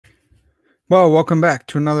Well, welcome back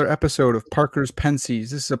to another episode of Parker's Pensées.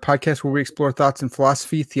 This is a podcast where we explore thoughts in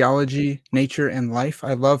philosophy, theology, nature, and life.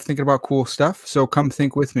 I love thinking about cool stuff, so come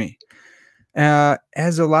think with me.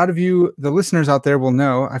 As a lot of you, the listeners out there will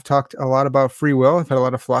know, I've talked a lot about free will. I've had a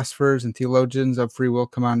lot of philosophers and theologians of free will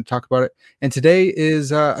come on and talk about it. And today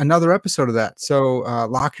is another episode of that. So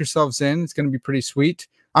lock yourselves in. It's going to be pretty sweet.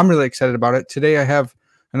 I'm really excited about it. Today I have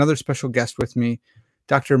another special guest with me,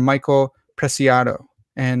 Dr. Michael Preciado.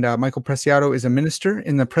 And Michael Preciado is a minister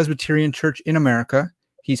in the Presbyterian Church in America.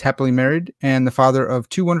 He's happily married and the father of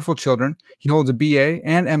two wonderful children. He holds a BA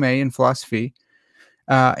and MA in philosophy,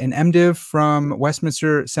 an MDiv from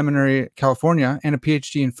Westminster Seminary, California, and a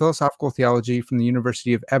PhD in philosophical theology from the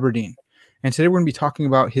University of Aberdeen. And today we're going to be talking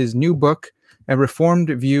about his new book, A Reformed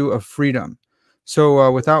View of Freedom.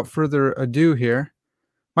 So without further ado here,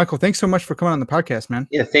 Michael, thanks so much for coming on the podcast, man.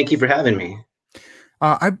 Yeah, thank you for having me.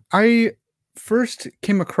 I first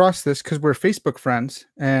came across this because we're Facebook friends,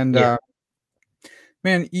 and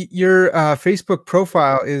man, your Facebook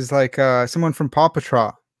profile is like someone from Paw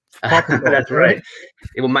Patrol. That's right.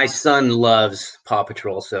 Well, my son loves Paw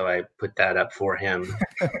Patrol, so I put that up for him.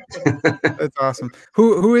 That's awesome.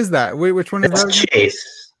 Who is that? Which one is that?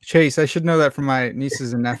 Chase. Chase. I should know that from my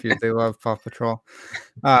nieces and nephews. They love Paw Patrol.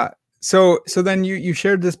 So then you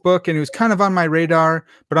shared this book, and it was kind of on my radar,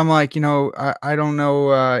 but I'm like, I don't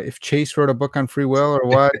know if Chase wrote a book on free will or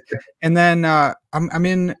what. And then I'm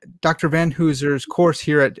in Dr. Van Hooser's course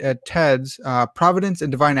here at TED's, Providence and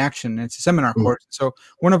Divine Action. It's a seminar course. So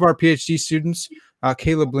one of our PhD students,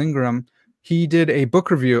 Caleb Lingram, he did a book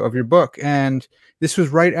review of your book, and this was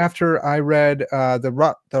right after I read the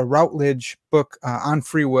Routledge book on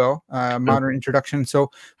free will, Modern Introduction. So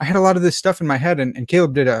I had a lot of this stuff in my head, and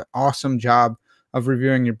Caleb did an awesome job of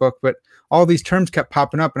reviewing your book. But all these terms kept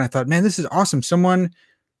popping up, and I thought, man, this is awesome. Someone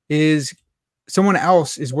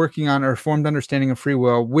else is working on a reformed understanding of free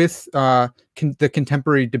will with the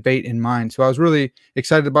contemporary debate in mind. So I was really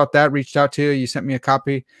excited about that. Reached out to you. You sent me a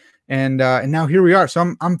copy. And now here we are.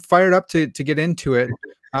 So I'm fired up to get into it.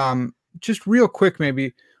 Just real quick,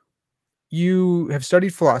 maybe, you have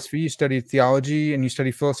studied philosophy, you studied theology, and you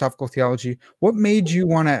studied philosophical theology. What made you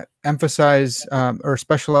want to emphasize or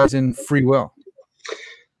specialize in free will?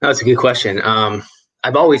 That's a good question.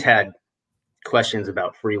 I've always had questions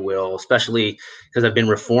about free will, especially because I've been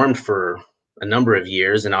Reformed for a number of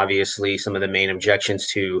years, and obviously some of the main objections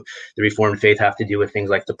to the Reformed faith have to do with things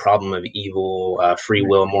like the problem of evil, free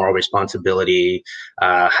will, moral responsibility.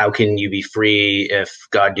 How can you be free if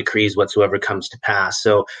God decrees whatsoever comes to pass?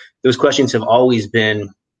 So those questions have always been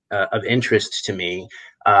of interest to me.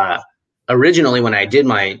 Originally, when I did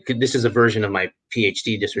this is a version of my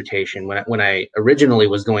PhD dissertation. When I originally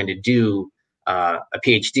was going to do a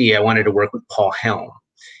PhD, I wanted to work with Paul Helm.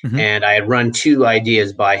 And I had run two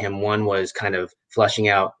ideas by him. One was kind of fleshing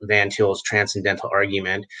out Van Til's transcendental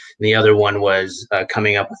argument. And the other one was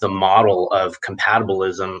coming up with a model of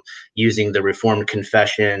compatibilism using the Reformed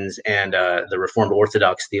confessions and the Reformed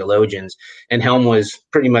Orthodox theologians. And Helm was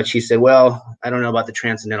pretty much, he said, well, I don't know about the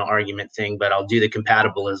transcendental argument thing, but I'll do the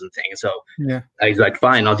compatibilism thing. So I was like,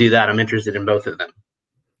 fine, I'll do that. I'm interested in both of them.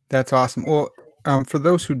 That's awesome. Well, for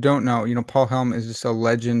those who don't know, Paul Helm is just a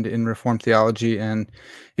legend in Reformed theology, and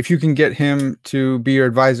if you can get him to be your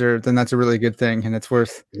advisor, then that's a really good thing, and it's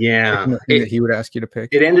worth that he would ask you to pick.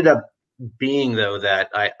 It ended up being, though, that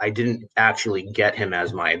I didn't actually get him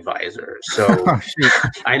as my advisor. So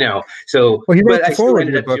I know. So, well, but I still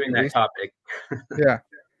ended up doing that topic.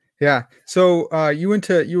 Yeah. So you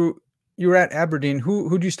were at Aberdeen.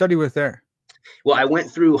 Who'd you study with there? Well, I went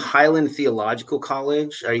through Highland Theological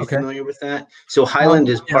College. Are you familiar with that? So Highland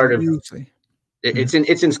is part of. It's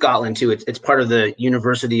in Scotland too. It's part of the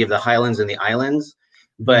University of the Highlands and the Islands,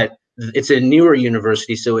 but it's a newer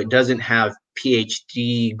university, so it doesn't have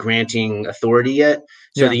PhD granting authority yet.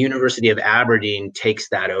 So the University of Aberdeen takes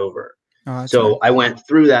that over. So I went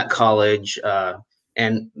through that college,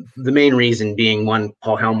 and the main reason being, one,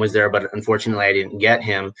 Paul Helm was there, but unfortunately I didn't get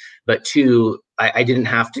him. But two, I didn't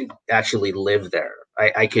have to actually live there.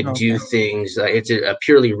 I could do things. It's a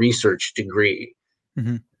purely research degree.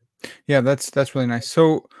 Yeah, that's really nice.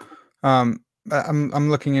 So I'm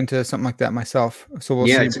looking into something like that myself. So we'll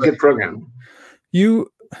see. It's a good program. You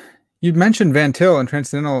mentioned Van Til and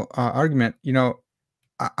transcendental argument. We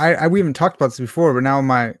haven't talked about this before, but now I'm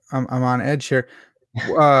on edge here.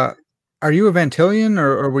 Are you a Van Tilian,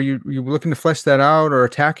 or were you looking to flesh that out or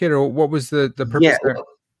attack it, or what was the purpose there?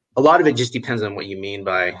 A lot of it just depends on what you mean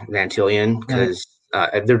by Van Tilian, because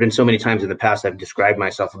there have been so many times in the past I've described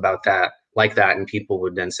myself like that, and people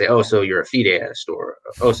would then say, oh, so you're a fideist, or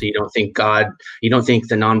oh, so you don't think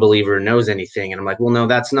the non-believer knows anything. And I'm like, well, no,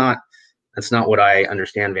 that's not That's not what I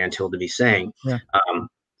understand Van Til to be saying. Yeah.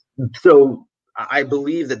 So I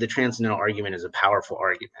believe that the transcendental argument is a powerful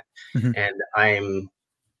argument. Mm-hmm. And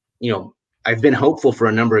I've been hopeful for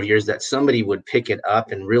a number of years that somebody would pick it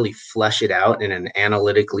up and really flesh it out in an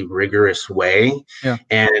analytically rigorous way. Yeah.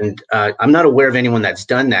 And I'm not aware of anyone that's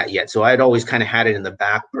done that yet. So I'd always kind of had it in the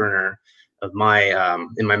back burner of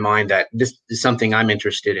in my mind that this is something I'm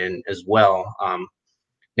interested in as well.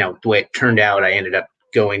 Now, the way it turned out, I ended up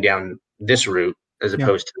going down this route as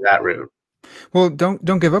opposed to that route. Well,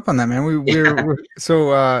 don't give up on that, man. We're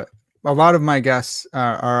so a lot of my guests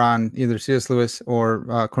are on either C.S. Lewis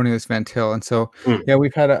or Cornelius Van Til, and so yeah,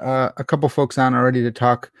 we've had a couple folks on already to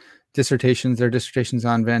talk their dissertations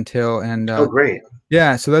on Van Til, and oh, great.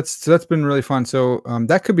 Yeah, so that's been really fun. So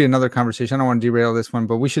that could be another conversation. I don't want to derail this one,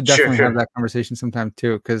 but we should definitely have that conversation sometime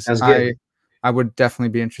too, because I would definitely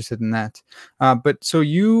be interested in that. But so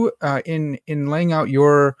you in laying out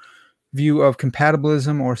your view of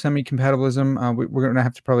compatibilism or semi-compatibilism, we're going to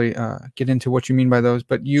have to probably get into what you mean by those,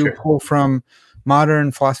 but you pull from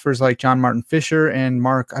modern philosophers like John Martin Fischer and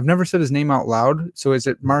Mark, I've never said his name out loud, so is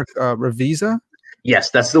it Mark Ravizza?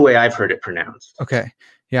 Yes, that's the way I've heard it pronounced. Okay.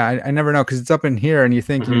 Yeah, I never know because it's up in here and you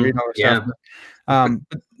think you read all this stuff.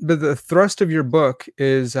 But the thrust of your book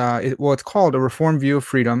is, it's called A Reformed View of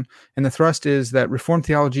Freedom, and the thrust is that Reformed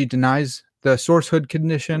theology denies the sourcehood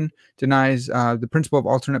condition, denies the principle of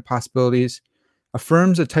alternate possibilities,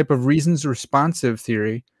 affirms a type of reasons responsive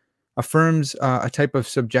theory, affirms a type of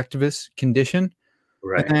subjectivist condition.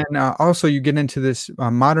 Right. And then also you get into this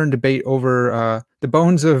modern debate over the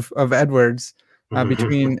bones of Edwards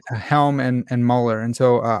between Helm and Muller. And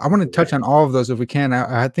so I want to touch on all of those if we can.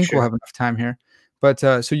 I think we'll have enough time here. But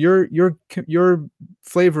so your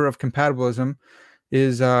flavor of compatibilism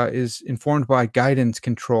is informed by guidance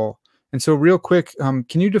control. And so real quick,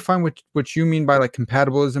 can you define what you mean by like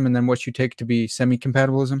compatibilism and then what you take to be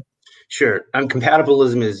semi-compatibilism? Sure.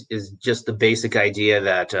 Compatibilism is just the basic idea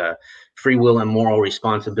that free will and moral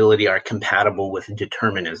responsibility are compatible with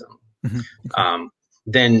determinism.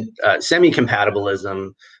 Then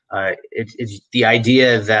semi-compatibilism, it's the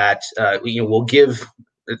idea that we'll give,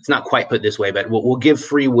 it's not quite put this way, but we'll give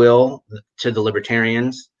free will to the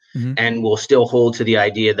libertarians, and we'll still hold to the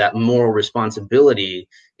idea that moral responsibility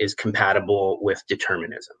is compatible with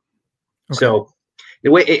determinism. So the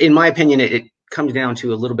way, in my opinion, it comes down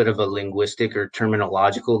to a little bit of a linguistic or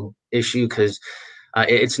terminological issue, because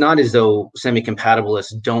it's not as though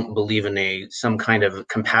semi-compatibilists don't believe in some kind of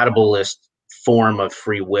compatibilist form of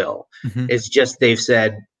free will. It's just they've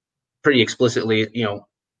said pretty explicitly,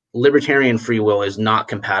 libertarian free will is not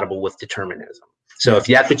compatible with determinism. So if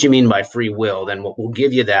that's what you mean by free will, then we'll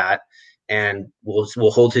give you that, and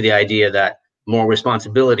we'll hold to the idea that moral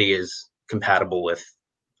responsibility is compatible with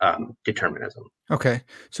determinism. Okay,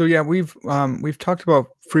 so yeah, we've talked about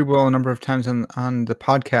free will a number of times on the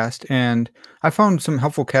podcast, and I found some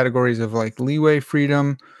helpful categories of like leeway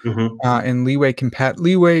freedom and leeway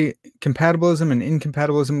compatibilism and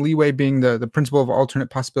incompatibilism. Leeway being the principle of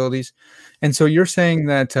alternate possibilities, and so you're saying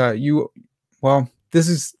that this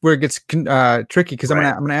is where it gets tricky, because I'm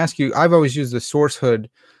gonna ask you. I've always used the sourcehood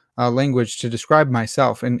language to describe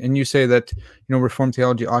myself, and you say that Reformed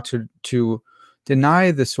theology ought to deny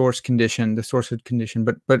the sourcehood condition,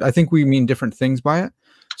 but I think we mean different things by it.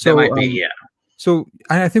 So that might be, So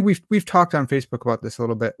I think we've talked on Facebook about this a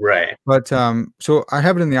little bit, right? But so I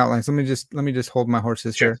have it in the outlines. Let me just hold my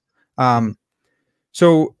horses here.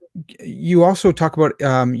 So you also talk about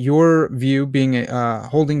your view being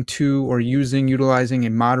holding to or utilizing a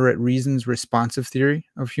moderate reasons responsive theory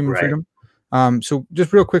of human freedom. So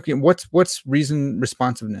just real quickly, what's reason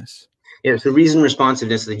responsiveness? Yeah, so reason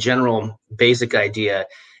responsiveness, the general basic idea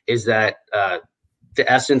is that the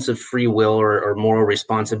essence of free will or moral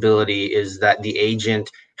responsibility is that the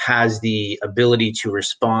agent has the ability to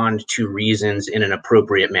respond to reasons in an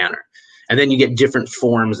appropriate manner. And then you get different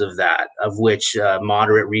forms of that, of which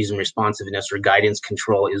moderate reason responsiveness or guidance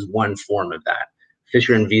control is one form of that.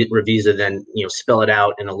 Fischer and Ravizza then spell it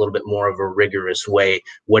out in a little bit more of a rigorous way,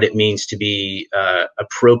 what it means to be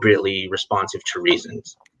appropriately responsive to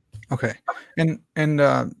reasons. Okay, and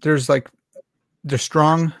there's like there's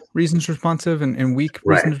strong reasons responsive and weak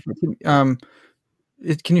reasons.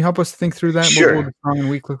 Can you help us think through that? Sure. What would strong and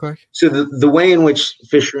weak look like? So the way in which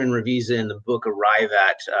Fischer and Ravizza in the book arrive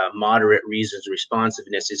at moderate reasons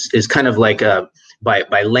responsiveness is kind of like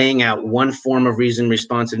by laying out one form of reason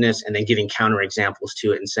responsiveness and then giving counterexamples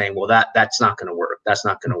to it and saying, well, that's not going to work. That's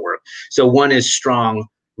not going to work. So one is strong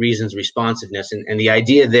reasons responsiveness, and the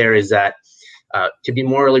idea there is that to be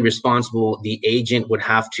morally responsible, the agent would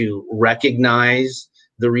have to recognize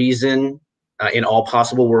the reason in all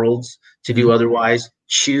possible worlds to do otherwise,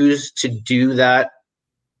 choose to do that,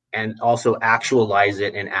 and also actualize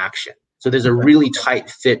it in action. So there's a really tight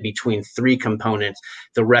fit between three components: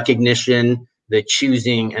 the recognition, the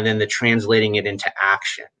choosing, and then the translating it into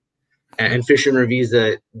action. And Fischer and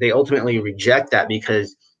Ravizza, they ultimately reject that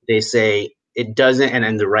because they say it doesn't,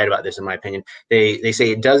 and they're right about this in my opinion, they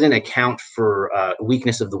say it doesn't account for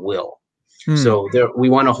weakness of the will. So we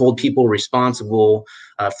want to hold people responsible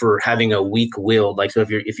for having a weak will. Like, so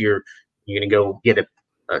if you're going to go get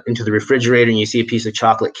into the refrigerator and you see a piece of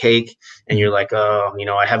chocolate cake and you're like, oh, you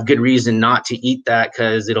know, I have good reason not to eat that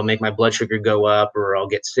because it'll make my blood sugar go up or I'll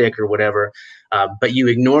get sick or whatever. But you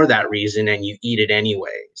ignore that reason and you eat it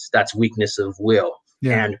anyways. That's weakness of will.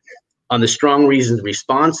 Yeah. And on the strong reasons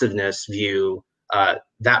responsiveness view,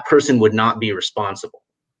 that person would not be responsible.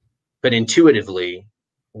 But intuitively,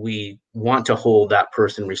 we want to hold that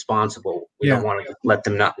person responsible. We don't want to let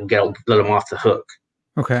them let them off the hook.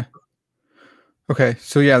 Okay. Okay.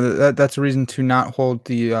 So yeah, that's a reason to not hold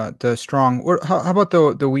the strong. Or how about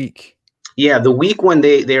the weak? Yeah, the weak one,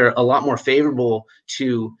 they're a lot more favorable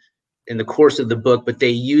to in the course of the book, but they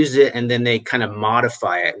use it and then they kind of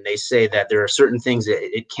modify it, and they say that there are certain things that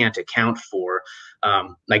it can't account for.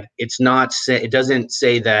 Like it doesn't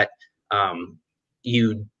say that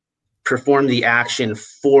you perform the action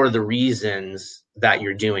for the reasons that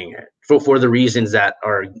you're doing it, for the reasons that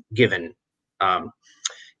are given.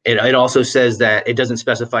 It also says that it doesn't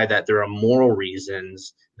specify that there are moral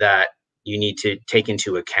reasons that you need to take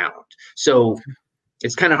into account. So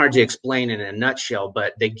it's kind of hard to explain in a nutshell,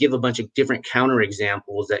 but they give a bunch of different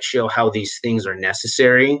counterexamples that show how these things are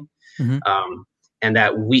necessary, and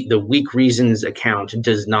that the weak reasons account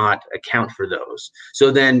does not account for those.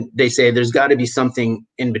 So then they say there's got to be something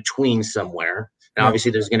in between somewhere. And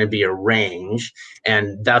obviously there's going to be a range,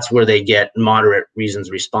 and that's where they get moderate reasons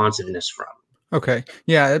responsiveness from. Okay.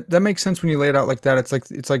 Yeah, that makes sense when you lay it out like that.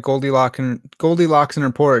 It's like Goldilocks and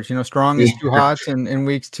her porridge. You know, strong is too hot and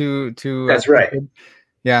weak's too. That's right.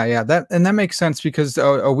 Yeah. That makes sense because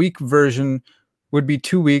a weak version would be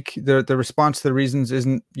too weak. The response to the reasons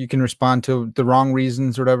isn't. You can respond to the wrong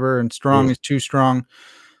reasons or whatever, and strong is too strong.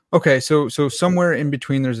 Okay, so somewhere in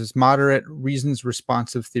between, there's this moderate reasons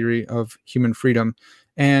responsive theory of human freedom,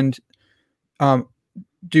 and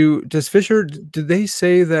does Fischer, do they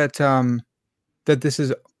say that that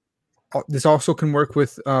this also can work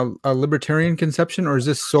with a libertarian conception, or is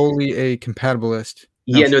this solely a compatibilist?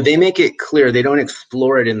 Yeah, no, they make it clear. They don't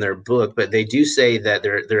explore it in their book, but they do say that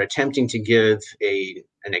they're attempting to give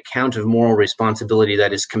an account of moral responsibility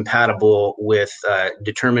that is compatible with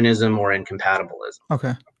determinism or incompatibilism.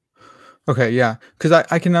 Okay. Okay, yeah, because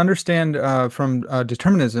I can understand from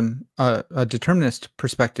determinism, a determinist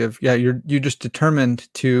perspective. Yeah, you just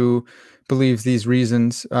determined to believe these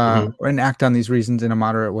reasons and act on these reasons in a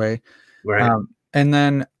moderate way. Right. And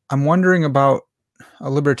then I'm wondering about a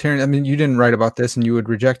libertarian. I mean, you didn't write about this, and you would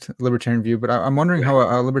reject a libertarian view, but I'm wondering how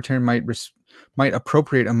a libertarian might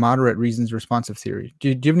appropriate a moderate reasons responsive theory. Do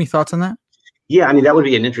you have any thoughts on that? Yeah, I mean, that would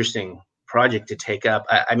be an interesting project to take up.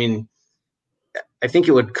 I mean, I think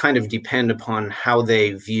it would kind of depend upon how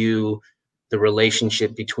they view the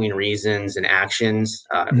relationship between reasons and actions.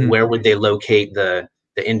 Where would they locate the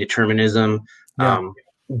indeterminism? Yeah.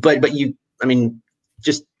 But I mean,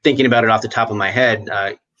 just thinking about it off the top of my head,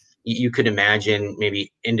 you could imagine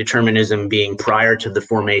maybe indeterminism being prior to the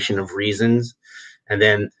formation of reasons, and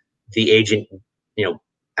then the agent, you know,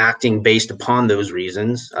 acting based upon those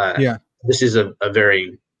reasons. This is a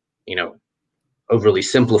very, you know, overly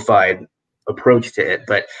simplified approach to it,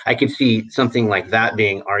 but I could see something like that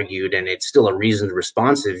being argued, and it's still a reasoned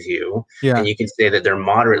responsive view. And you can say that they're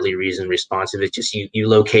moderately reasoned responsive. It's just you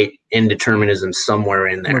locate indeterminism somewhere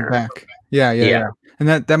in there. We're back. Yeah. And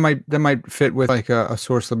that might fit with like a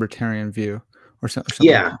source libertarian view or something.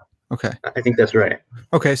 Yeah. Okay. I think that's right.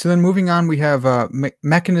 Okay. So then moving on, we have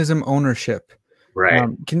mechanism ownership. Right.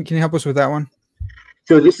 Can you help us with that one?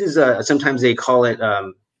 So this is sometimes they call it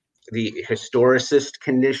the historicist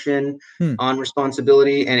condition on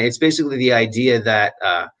responsibility. And it's basically the idea that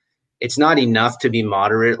it's not enough to be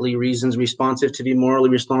moderately reasons responsive to be morally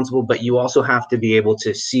responsible, but you also have to be able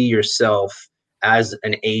to see yourself as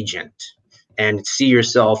an agent and see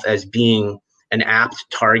yourself as being an apt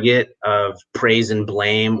target of praise and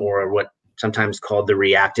blame, or what sometimes called the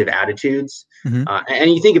reactive attitudes.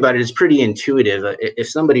 And you think about it, it's pretty intuitive. If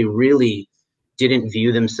somebody really didn't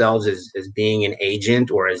view themselves as being an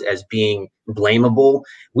agent or as being blamable,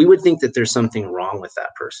 we would think that there's something wrong with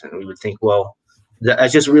that person. We would think, well,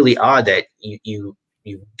 that's just really odd that you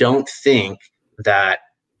don't think that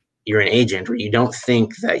you're an agent, or you don't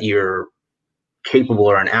think that you're capable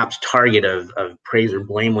or an apt target of praise or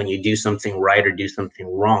blame when you do something right or do something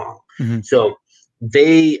wrong. Mm-hmm. So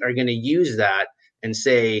they are going to use that and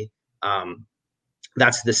say,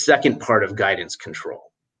 that's the second part of guidance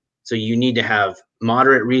control. So you need to have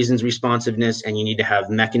moderate reasons responsiveness, and you need to have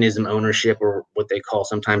mechanism ownership, or what they call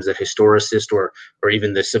sometimes the historicist or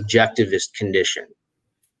even the subjectivist condition.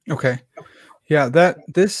 Okay. Yeah,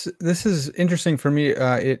 this is interesting for me.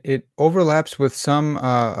 It overlaps with some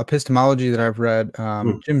epistemology that I've read.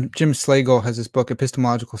 Jim Slagle has this book,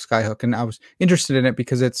 Epistemological Skyhook, and I was interested in it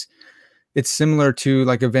because it's similar to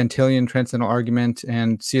like a Vantilian transcendental argument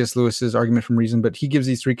and C.S. Lewis's argument from reason, but he gives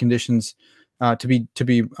these three conditions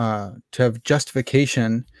to have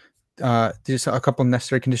justification. There's a couple of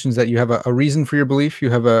necessary conditions: that you have a reason for your belief, you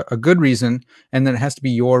have a good reason, and then it has to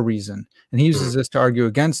be your reason. And he uses this to argue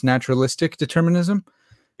against naturalistic determinism.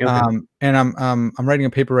 Okay. And I'm writing a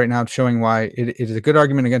paper right now showing why it is a good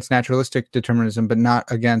argument against naturalistic determinism, but not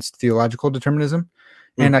against theological determinism.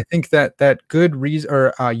 And I think that good reason,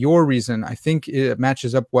 or your reason, I think it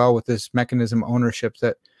matches up well with this mechanism ownership.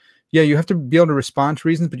 That, yeah, you have to be able to respond to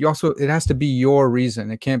reasons, but it has to be your reason.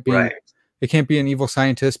 It can't be Right. It can't be an evil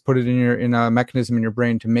scientist put it in a mechanism in your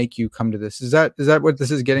brain to make you come to this. Is that what this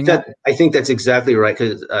is getting at? I think that's exactly right,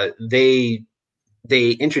 because they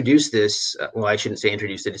introduced this. Well, I shouldn't say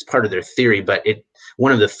introduced it. It's part of their theory, but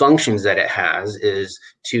one of the functions that it has is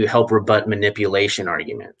to help rebut manipulation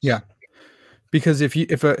arguments. Yeah. Because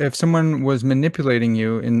if someone was manipulating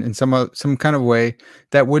you in some kind of way,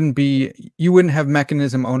 that you wouldn't have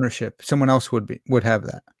mechanism ownership. Someone else would have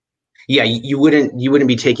that. Yeah, you wouldn't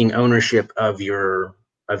be taking ownership of your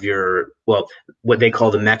well, what they call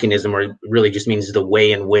the mechanism, or really just means the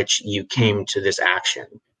way in which you came to this action.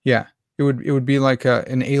 Yeah, it would be like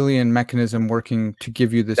an alien mechanism working to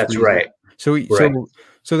give you this That's reason. right.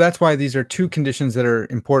 So that's why these are two conditions that are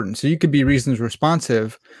important. So you could be reasons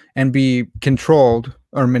responsive and be controlled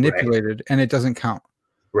or manipulated, and it doesn't count.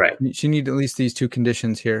 Right. You need at least these two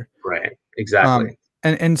conditions here. Right. Exactly.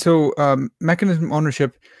 So mechanism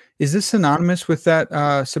ownership, is this synonymous with that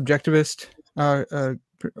subjectivist? Okay.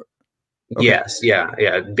 Yes.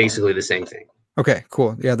 Yeah. Basically the same thing. Okay.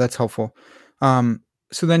 Cool. Yeah, that's helpful.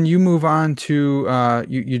 So then you move on to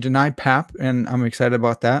you deny PAP, and I'm excited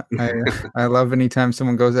about that. I love anytime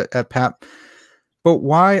someone goes at PAP. But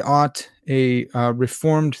why ought a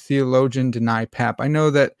Reformed theologian deny PAP? I know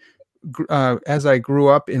that as I grew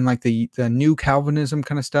up in like the new Calvinism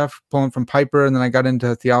kind of stuff, pulling from Piper, and then I got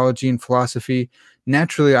into theology and philosophy.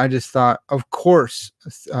 Naturally, I just thought, of course,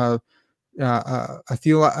 Calvinist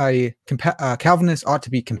ought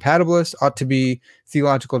to be compatibilist, ought to be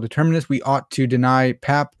theological determinist. We ought to deny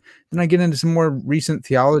PAP. Then I get into some more recent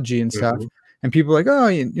theology and stuff, and people are like, oh,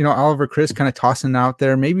 Oliver Christ kind of tossing out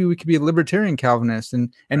there. Maybe we could be a libertarian Calvinist,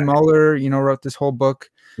 and Muller, wrote this whole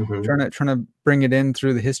book trying to bring it in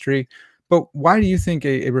through the history. But why do you think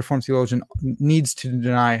a Reformed theologian needs to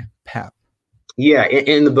deny PAP? Yeah,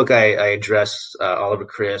 in the book I address Oliver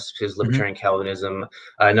Christ, his libertarian Calvinism,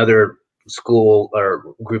 another school or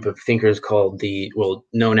group of thinkers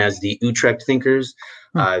known as the Utrecht thinkers.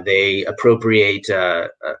 They appropriate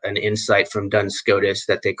an insight from Duns Scotus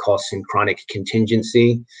that they call synchronic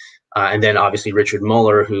contingency. And then obviously Richard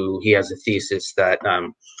Muller, he has a thesis that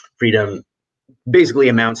freedom basically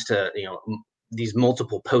amounts to, these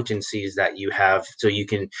multiple potencies that you have. So you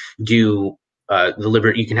can do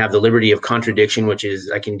you can have the liberty of contradiction, which is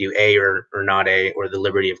I can do A or not A, or the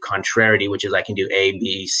liberty of contrariety, which is I can do A,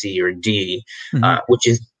 B, C, or D, which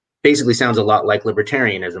is basically sounds a lot like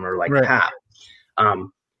libertarianism or like PAP.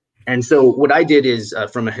 And so what I did is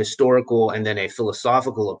from a historical and then a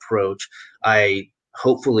philosophical approach, I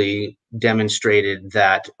hopefully demonstrated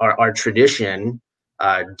that our tradition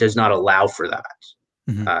does not allow for that.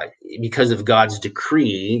 Because of God's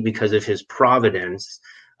decree, because of his providence,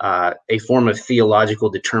 a form of theological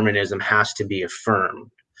determinism has to be affirmed.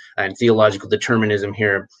 And theological determinism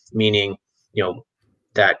here meaning,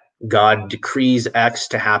 that God decrees X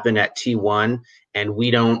to happen at T1, and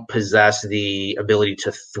we don't possess the ability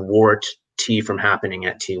to thwart T from happening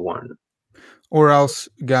at T1. Or else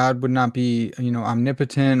God would not be,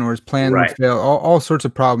 omnipotent, or his plan would fail. All sorts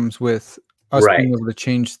of problems with us being able to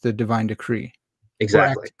change the divine decree.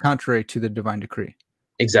 Exactly. Or act contrary to the divine decree.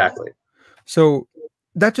 Exactly. So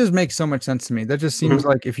that just makes so much sense to me. That just seems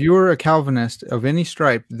like if you're a Calvinist of any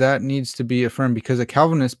stripe, that needs to be affirmed, because a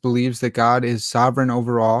Calvinist believes that God is sovereign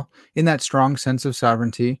over all, in that strong sense of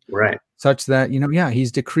sovereignty, such that,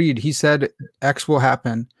 he's decreed, he said X will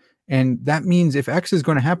happen. And that means if X is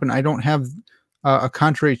going to happen, I don't have a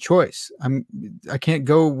contrary choice. I can't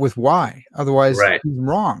go with why, otherwise Right. he's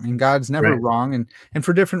wrong, and God's never Right. wrong, and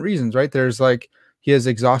for different reasons, right? There's like he has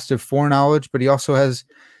exhaustive foreknowledge, but he also has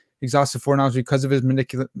exhaustive foreknowledge because of his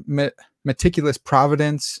meticulous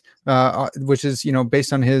providence, which is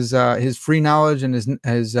based on his free knowledge and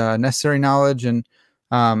his necessary knowledge, and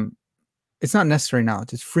it's not necessary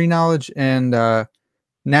knowledge; it's free knowledge and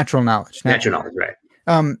natural knowledge. Natural knowledge,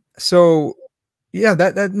 right? So yeah,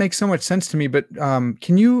 that makes so much sense to me. But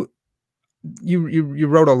can you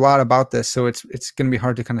wrote a lot about this, so it's going to be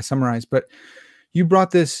hard to kind of summarize. But you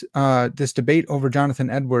brought this this debate over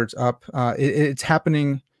Jonathan Edwards up. It's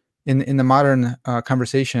happening in the modern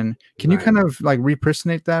conversation. Can you kind of like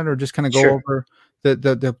repersonate that, or just kind of go over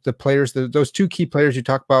the players, those two key players you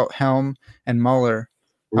talk about, Helm and Muller,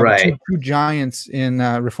 right? Two giants in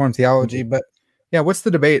Reformed theology. But yeah, what's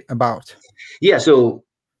the debate about? Yeah, so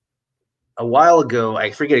a while ago,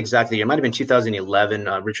 I forget exactly, it might have been 2011,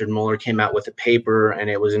 Richard Muller came out with a paper, and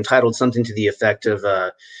it was entitled something to the effect of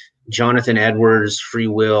Jonathan Edwards, Free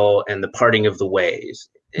Will, and the Parting of the Ways.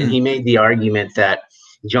 And he made the argument that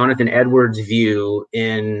Jonathan Edwards' view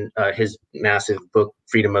in his massive book,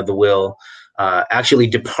 Freedom of the Will, actually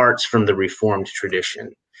departs from the Reformed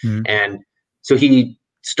tradition. And so he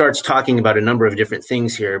starts talking about a number of different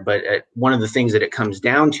things here, but one of the things that it comes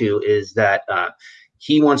down to is that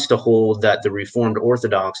he wants to hold that the Reformed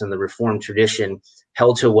Orthodox and the Reformed tradition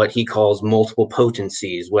held to what he calls multiple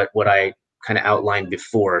potencies, what I kind of outlined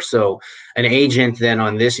before. So an agent then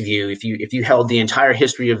on this view, if you held the entire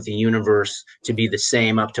history of the universe to be the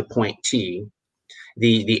same up to point T,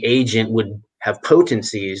 the agent would have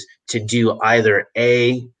potencies to do either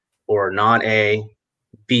A or not A,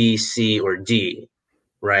 B, C, or D,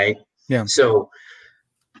 right? Yeah. So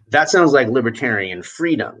that sounds like libertarian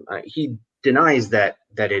freedom. He denies that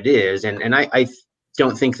it is, and I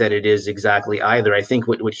don't think that it is exactly either. I think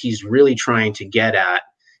what he's really trying to get at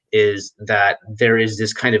is that there is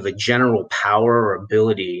this kind of a general power or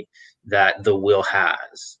ability that the will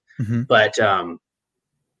has. But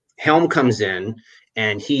Helm comes in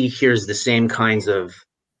and he hears the same kinds of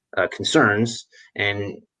concerns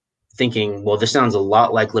and thinking, well, this sounds a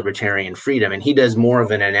lot like libertarian freedom. And he does more of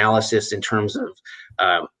an analysis in terms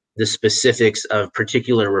of the specifics of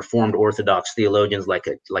particular Reformed Orthodox theologians like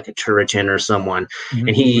a Turretin or someone. And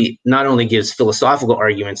he not only gives philosophical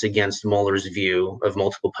arguments against Muller's view of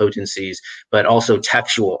multiple potencies, but also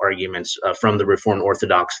textual arguments from the Reformed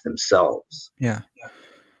Orthodox themselves. Yeah.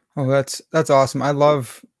 Oh, that's awesome. I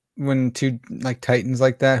love when two like titans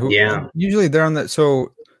like that, who usually they're on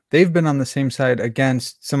so they've been on the same side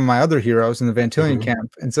against some of my other heroes in the Van Tillian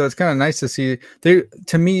camp. And so it's kind of nice to see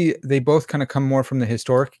to me, they both kind of come more from the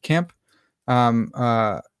historic camp.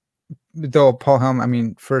 Though Paul Helm, I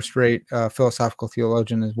mean, first-rate philosophical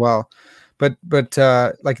theologian as well. But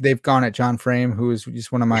like they've gone at John Frame, who is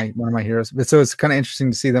just one of my heroes. But so it's kind of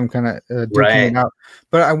interesting to see them kind of duking it out.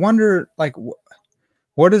 But I wonder, like,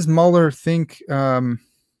 what does Muller think?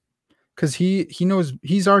 Because he knows,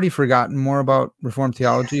 he's already forgotten more about Reformed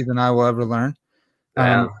theology than I will ever learn.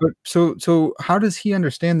 But so how does he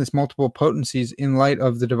understand this multiple potencies in light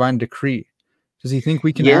of the divine decree? Does he think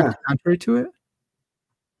we can act contrary to it?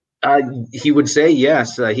 He would say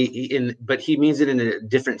yes. But he means it in a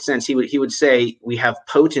different sense. He would say we have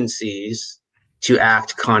potencies to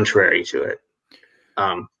act contrary to it.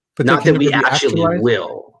 But not that we actually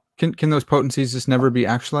will. Can those potencies just never be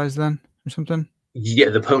actualized then, or something? Yeah,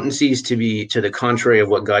 the potencies to the contrary of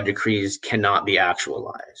what God decrees cannot be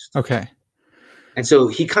actualized. Okay. And so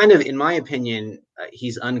he kind of, in my opinion,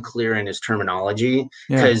 he's unclear in his terminology,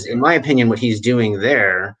 because in my opinion, what he's doing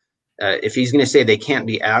there, if he's going to say they can't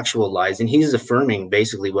be actualized, and he's affirming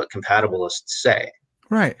basically what compatibilists say.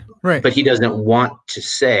 Right. But he doesn't want to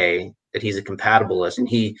say that he's a compatibilist, and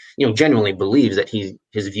he, genuinely believes that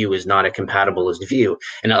his view is not a compatibilist view.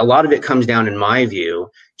 And a lot of it comes down, in my view,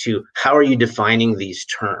 to how are you defining these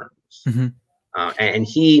terms? And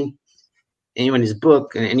he, in his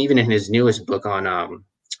book, and even in his newest book on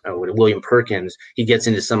William Perkins, he gets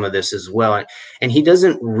into some of this as well. And he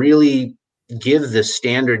doesn't really give the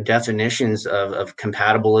standard definitions of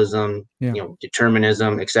compatibilism,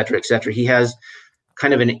 determinism, et cetera, et cetera. He has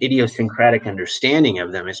kind of an idiosyncratic understanding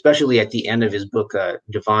of them, especially at the end of his book,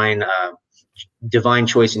 Divine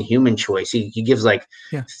Choice and Human Choice. He gives like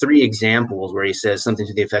 3 examples where he says something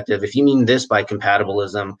to the effect of, if you mean this by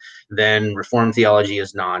compatibilism, then Reformed theology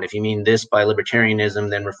is not. If you mean this by libertarianism,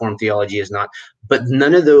 then Reformed theology is not. But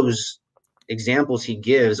none of those examples he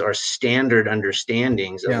gives are standard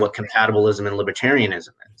understandings of what compatibilism and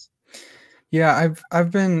libertarianism is. Yeah,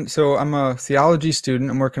 I've been so I'm a theology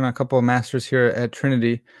student. I'm working on a couple of masters here at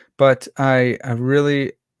Trinity, but I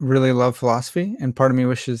really love philosophy, and part of me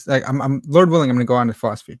wishes like I'm Lord willing I'm going to go on to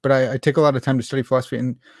philosophy, but I take a lot of time to study philosophy,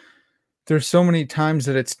 and there's so many times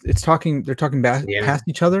that it's talking they're talking Yeah. past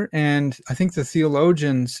each other, and I think the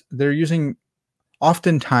theologians they're using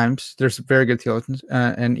oftentimes there's very good theologians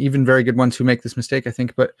and even very good ones who make this mistake, I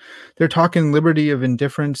think, but they're talking liberty of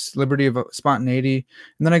indifference, liberty of spontaneity.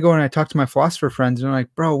 And then I go and I talk to my philosopher friends and I'm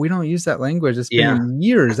like, bro, we don't use that language. It's Yeah, been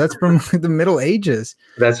years. That's from the Middle Ages.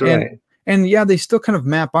 that's And right. and yeah, they still kind of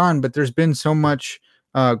map on, but there's been so much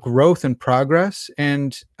growth and progress.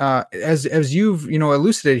 And as you've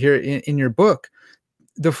elucidated here in your book,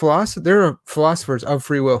 there are philosophers of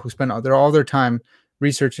free will who spend all their time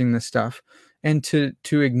researching this stuff, and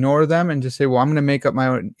to ignore them and to say, well, I'm going to make up my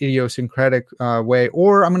own idiosyncratic way,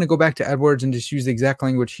 or I'm going to go back to Edwards and just use the exact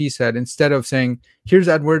language he said, instead of saying, here's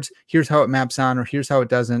Edwards, here's how it maps on, or here's how it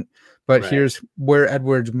doesn't, but Right. here's where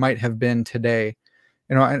Edwards might have been today.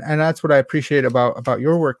 And that's what I appreciate about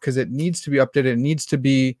your work, because it needs to be updated. It needs to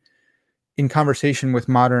be in conversation with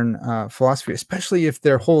modern philosophy, especially if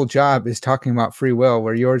their whole job is talking about free will,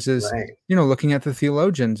 where yours is, Right. looking at the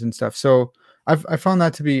theologians and stuff. So I found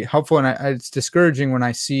that to be helpful, and it's discouraging when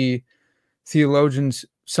I see theologians,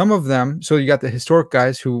 some of them. So you got the historic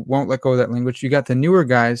guys who won't let go of that language. You got the newer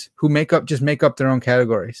guys who just make up their own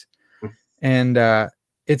categories, and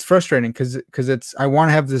it's frustrating because it's I want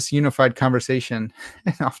to have this unified conversation,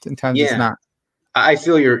 and oftentimes it's Yeah. not. I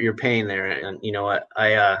feel your pain there, and you know what?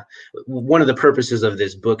 One of the purposes of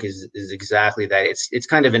this book is exactly that. It's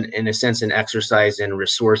kind of in a sense an exercise in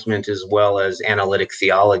ressourcement as well as analytic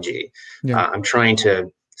theology. Yeah. I'm trying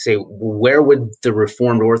to say, where would the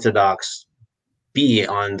Reformed Orthodox be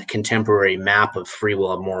on the contemporary map of free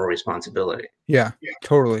will and moral responsibility? Yeah,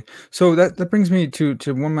 totally. So that brings me to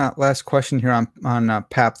one last question here on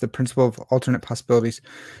PAP, the principle of alternate possibilities.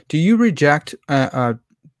 Do you reject?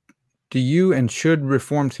 Do you and should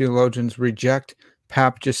Reformed theologians reject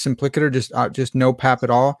PAP just simpliciter, just no PAP at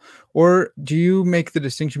all, or do you make the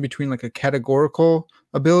distinction between like a categorical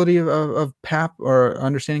ability of PAP or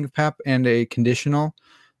understanding of PAP and a conditional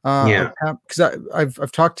of Yeah. PAP? Because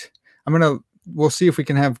I've talked. We'll see if we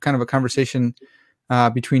can have kind of a conversation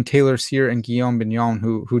between Taylor Sear and Guillaume Bignon,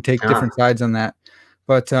 who take Ah. different sides on that.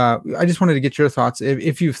 But I just wanted to get your thoughts,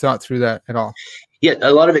 if you've thought through that at all. Yeah,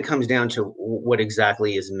 a lot of it comes down to what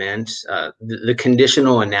exactly is meant. The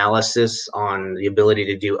conditional analysis on the ability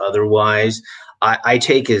to do otherwise, I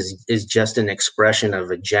take as just an expression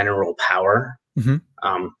of a general power.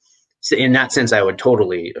 Mm-hmm. So in that sense, I would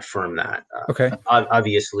totally affirm that. Okay.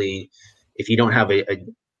 Obviously, if you don't have a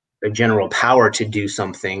general power to do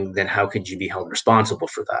something, then how could you be held responsible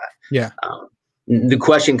for that? Yeah. The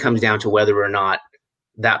question comes down to whether or not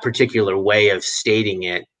that particular way of stating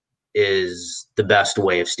it is the best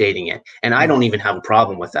way of stating it. And I don't even have a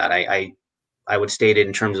problem with that. I would state it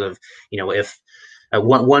in terms of, if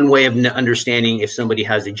one way of understanding if somebody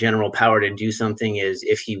has the general power to do something is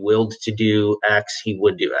if he willed to do X, he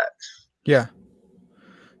would do X. Yeah.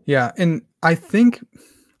 Yeah. And I think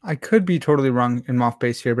I could be totally wrong and off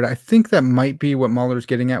base here, but I think that might be what Muller's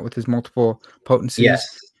getting at with his multiple potencies.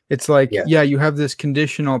 Yes. It's like, Yes. yeah, you have this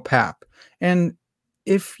conditional PAP. And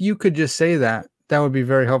if you could just say that, that would be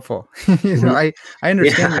very helpful. I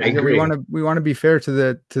understand that I agree. we want to be fair to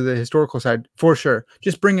the historical side for sure.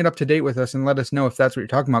 Just bring it up to date with us and let us know if that's what you're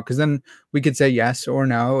talking about, because then we could say yes or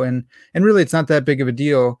no, and really it's not that big of a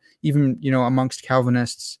deal, even amongst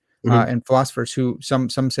Calvinists and philosophers who some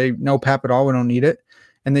say no PAP at all, we don't need it,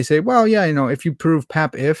 and they say, well, yeah, if you prove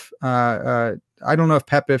PAP if I don't know if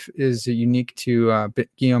PAP if is unique to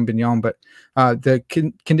Guillaume Bignon, but the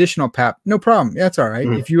conditional PAP, no problem. Yeah, that's all right.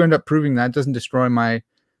 If you end up proving that, it doesn't destroy my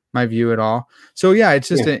view at all. So yeah, it's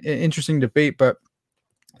just an interesting debate, but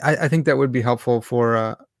I think that would be helpful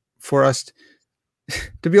for us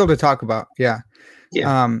to be able to talk about. Yeah.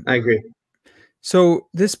 I agree. So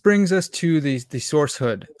this brings us to the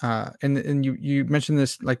sourcehood, and you mentioned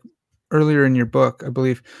this like earlier in your book, I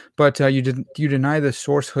believe, but you deny the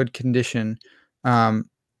sourcehood condition. And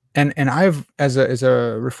I've as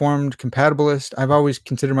a Reformed compatibilist, I've always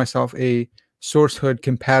considered myself a sourcehood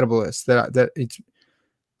compatibilist. That it's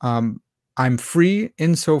I'm free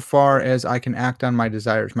insofar as I can act on my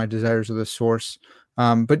desires. My desires are the source.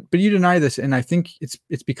 But you deny this, and I think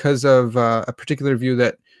it's because of a particular view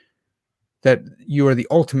that you are the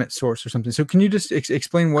ultimate source or something. So can you just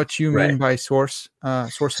explain what you mean by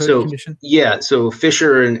sourcehood condition? Yeah. So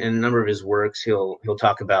Fischer, in a number of his works, he'll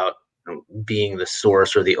talk about being the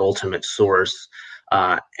source or the ultimate source.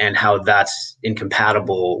 and how that's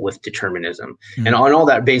incompatible with determinism. Mm. And all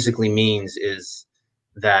that basically means is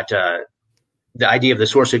that the idea of the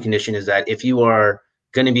sourcehood condition is that if you are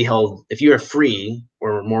going to be held, if you are free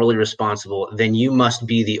or morally responsible, then you must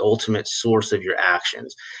be the ultimate source of your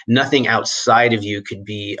actions. Nothing outside of you could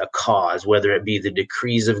be a cause, whether it be the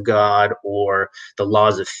decrees of God or the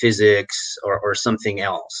laws of physics or something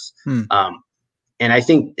else. And I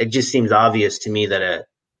think it just seems obvious to me that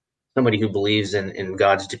somebody who believes in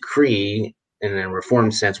God's decree in a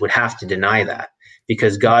reformed sense would have to deny that,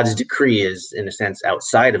 because God's decree is, in a sense,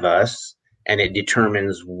 outside of us, and it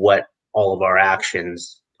determines what all of our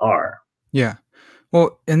actions are. Yeah.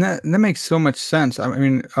 Well, and that makes so much sense. I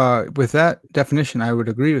mean, with that definition, I would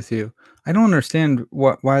agree with you. I don't understand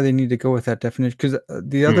why they need to go with that definition, because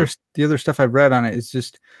the other stuff I've read on it is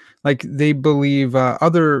just like they believe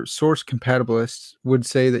other source compatibilists would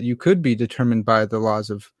say that you could be determined by the laws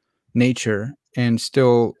of nature and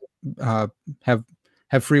still have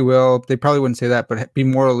free will. They probably wouldn't say that, but be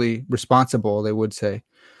morally responsible, they would say.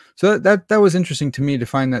 So that was interesting to me to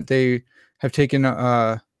find that they have taken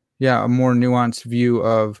a more nuanced view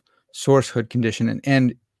of sourcehood condition,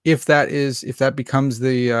 and if that becomes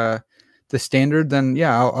the standard, then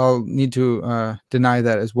I'll need to deny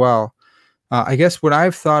that as well. I guess what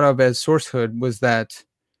I've thought of as sourcehood was that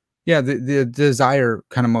the desire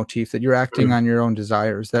kind of motif, that you're acting on your own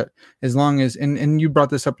desires, that as long as and you brought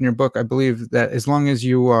this up in your book, I believe, that as long as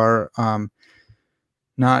you are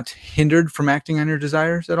not hindered from acting on your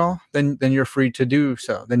desires at all, then you're free to do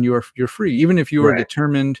so. Then you're free, even if you were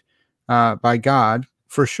determined by God,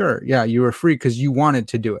 for sure. Yeah, you were free because you wanted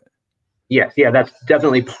to do it. Yes, yeah, that's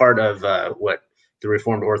definitely part of what the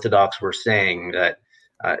Reformed Orthodox were saying, that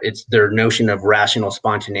it's their notion of rational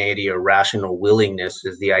spontaneity or rational willingness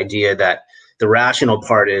is the idea that the rational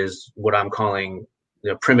part is what I'm calling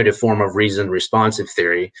the primitive form of reason responsive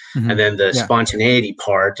theory. And then the spontaneity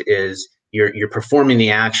part is you're performing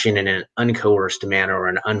the action in an uncoerced manner or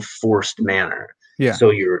an unforced manner. Yeah.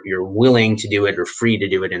 So you're willing to do it or free to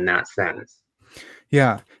do it in that sense.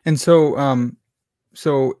 Yeah. And so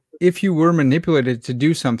so if you were manipulated to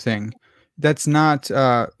do something, that's not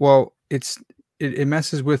it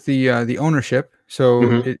messes with the ownership.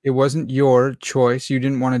 So it wasn't your choice. You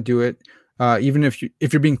didn't want to do it. Even if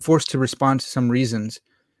you're being forced to respond to some reasons.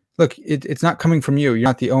 Look, it's not coming from you. You're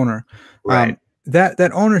not the owner. Right.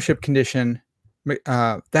 That ownership condition,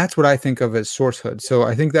 that's what I think of as sourcehood. So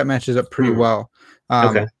I think that matches up pretty well.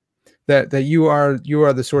 Okay. That you are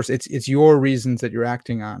the source. It's your reasons that you're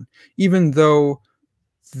acting on, even though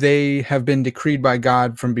they have been decreed by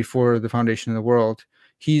God from before the foundation of the world.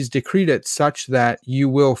 He's decreed it such that you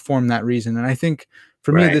will form that reason. And I think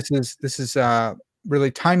for me, this is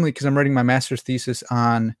really timely, because I'm writing my master's thesis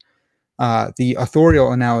on the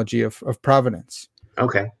authorial analogy of providence.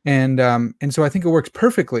 Okay. And so I think it works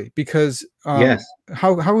perfectly, because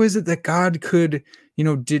how is it that God could,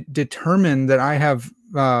 determine that I have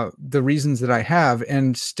the reasons that I have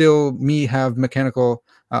and still me have mechanical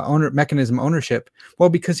mechanism ownership? Well,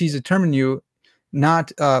 because he's determined you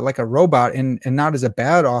not like a robot, and not as a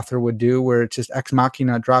bad author would do, where it's just ex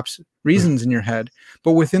machina drops reasons in your head,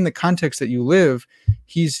 but within the context that you live,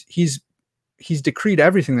 he's decreed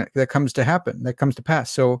everything that comes to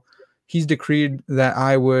pass. So he's decreed that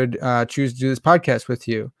I would choose to do this podcast with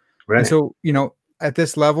you. Right. And so, at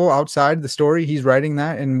this level outside the story, he's writing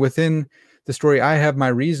that. And within the story, I have my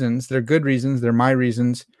reasons. They're good reasons. They're my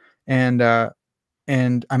reasons. And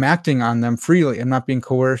I'm acting on them freely. I'm not being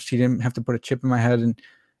coerced. He didn't have to put a chip in my head. And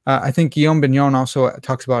I think Guillaume Bignon also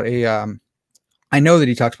talks about I know that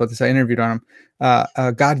he talks about this. I interviewed on him,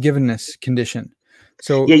 a God-givenness condition.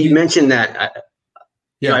 So yeah, you mentioned that.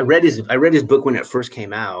 I read his book when it first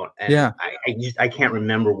came out, and I can't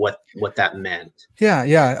remember what that meant.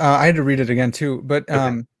 I had to read it again too, but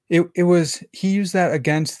it was, he used that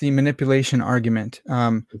against the manipulation argument.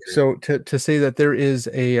 So to say that there is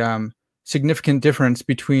a significant difference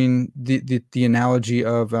between the analogy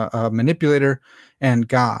of a manipulator and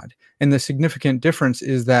God, and the significant difference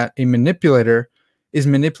is that a manipulator is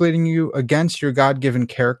manipulating you against your God-given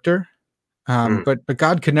character. But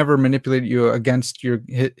God could never manipulate you against your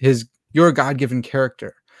God-given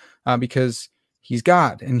character, because he's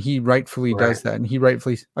God, and he rightfully does that. And he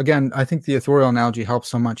rightfully, again, I think the authorial analogy helps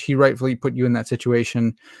so much. He rightfully put you in that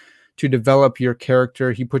situation to develop your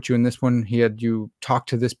character. He put you in this one. He had you talk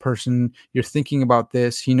to this person. You're thinking about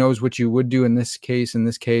this. He knows what you would do in this case,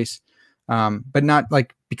 but not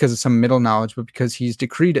like because of some middle knowledge, but because he's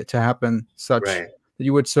decreed it to happen such that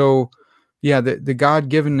you would. So the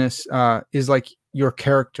God-givenness is like your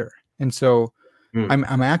character. And so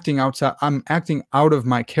I'm acting outside, I'm acting out of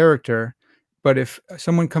my character, But if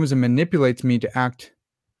someone comes and manipulates me to act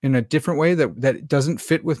in a different way that doesn't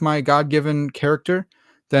fit with my God-given character,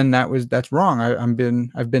 then that's wrong. I've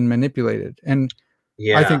been manipulated. And I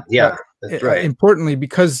Yeah, think yeah, that's right. importantly,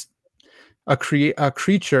 because a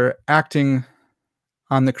creature acting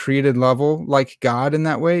on the created level like God in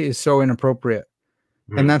that way is so inappropriate.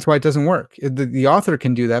 And Hmm. that's why it doesn't work. The author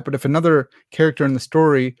can do that, but if another character in the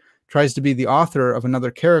story tries to be the author of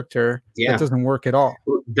another character, that Yeah, doesn't work at all.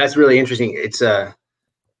 that's really interesting. It's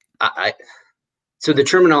I so the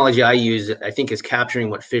terminology I use, I think, is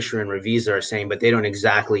capturing what Fischer and Ravizza are saying, but they don't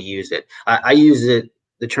exactly use it. I use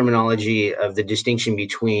the terminology of the distinction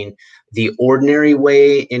between the ordinary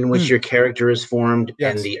way in which Mm, your character is formed and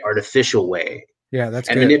yes. the artificial way. Yeah, that's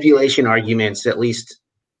And good. manipulation arguments, at least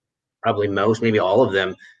probably most, maybe all of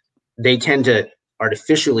them, they tend to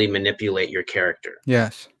artificially manipulate your character,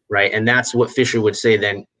 Yes. right? And that's what Fischer would say.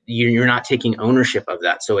 Then you're not taking ownership of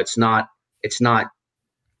that, so it's not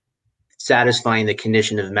satisfying the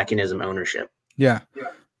condition of mechanism ownership. Yeah.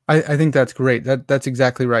 I think that's great. That's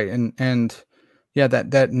exactly right. And yeah,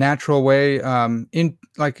 that natural way, in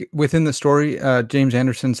like within the story, James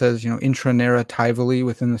Anderson says, intra narratively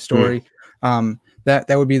within the Mm, story, that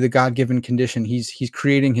would be the God-given condition. He's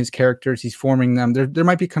creating his characters, he's forming them. There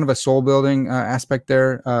might be kind of a soul building aspect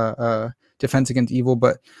there, defense against evil,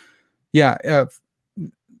 but yeah,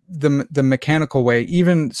 the mechanical way,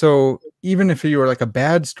 even if you were like a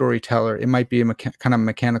bad storyteller, it might be a kind of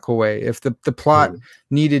mechanical way. If the plot mm,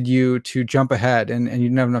 needed you to jump ahead and you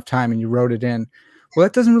didn't have enough time and you wrote it in, well,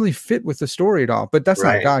 that doesn't really fit with the story at all. But that's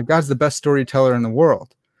not right. God. God's the best storyteller in the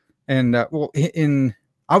world. And well, in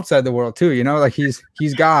outside the world too, like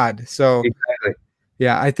he's God. So Exactly.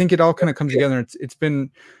 yeah, I think it all kind of comes together. It's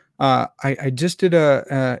been I just did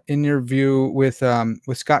a interview with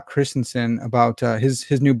Scott Christensen about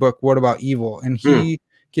his new book, What About Evil, and Mm, he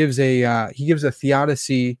gives a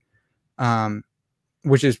theodicy, um,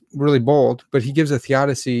 which is really bold, but he gives a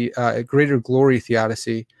theodicy, a greater glory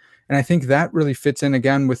theodicy, and I think that really fits in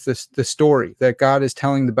again with the story that God is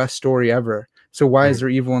telling the best story ever. So why is mm, there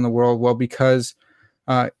evil in the world? Well,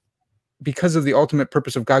 uh, because of the ultimate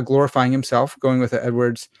purpose of God glorifying himself, going with the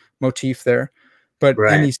Edwards motif there. But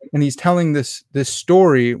right. he's telling this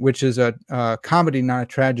story, which is a comedy, not a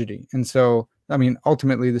tragedy. And so, I mean,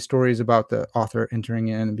 ultimately, the story is about the author entering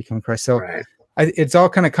in and becoming Christ. So, Right. it's all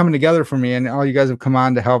kind of coming together for me, and all you guys have come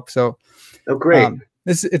on to help. So, Oh, great.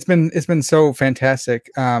 it's been so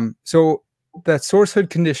fantastic. So that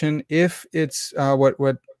sourcehood condition, if it's what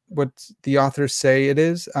the authors say it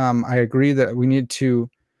is, I agree that we need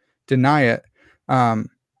to deny it.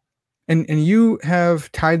 Um, and you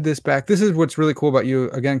have tied this back. This is what's really cool about you,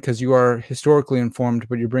 again, because you are historically informed,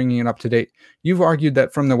 but you're bringing it up to date. You've argued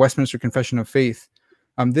that from the Westminster Confession of Faith,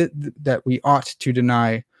 that we ought to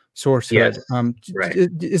deny Yes. sourcehood. Right.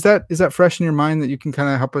 Is that fresh in your mind that you can kind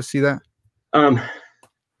of help us see that? Um,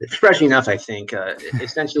 it's fresh enough, I think.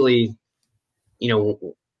 Essentially,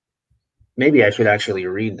 maybe I should actually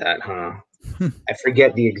read that, huh? I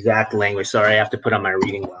forget the exact language. Sorry, I have to put on my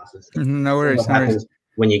reading glasses. No This is worries, what no worries. happens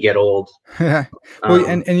when you get old. Well,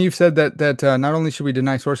 Um, and you've said that not only should we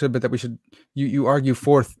deny sourcehood, but that we should you argue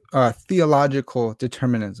for theological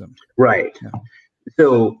determinism. right. Yeah.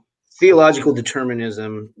 So theological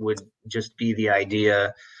determinism would just be the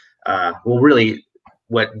idea, well, really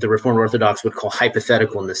what the Reformed Orthodox would call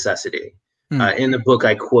hypothetical necessity. Mm. In the book,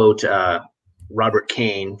 I quote Robert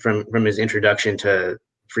Kane from his introduction to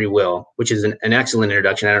free will, which is an excellent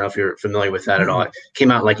introduction. I don't know if you're familiar with that at all. It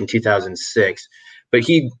came out like in 2006, but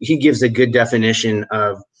he gives a good definition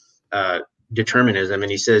of determinism,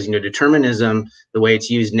 and he says, determinism, the way it's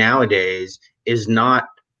used nowadays, is not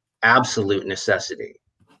absolute necessity.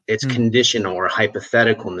 It's Mm. conditional or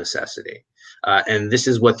hypothetical necessity. And this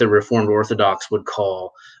is what the Reformed Orthodox would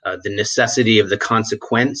call the necessity of the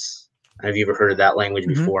consequence. Have you ever heard of that language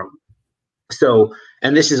Mm-hmm. before? So,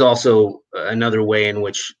 and this is also another way in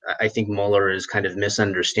which I think Muller is kind of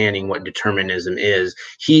misunderstanding what determinism is.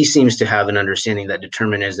 He seems to have an understanding that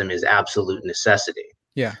determinism is absolute necessity.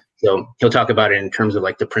 Yeah. So he'll talk about it in terms of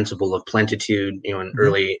like the principle of plentitude,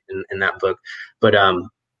 early in that book. But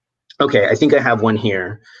okay, I think I have one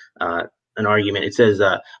here, an argument. It says,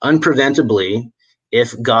 unpreventably,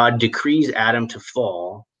 if God decrees Adam to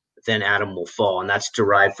fall, then Adam will fall. And that's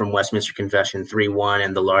derived from Westminster Confession 3:1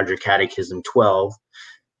 and the larger Catechism 12.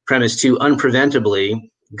 Premise 2,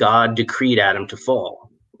 unpreventably, God decreed Adam to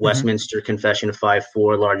fall. Westminster Confession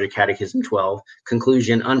 5:4, larger Catechism 12.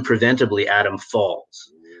 Conclusion, unpreventably, Adam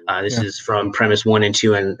falls. This Yeah. is from premise 1 and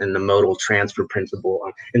 2 and the modal transfer principle.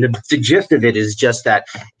 And the gist of it is just that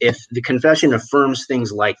if the confession affirms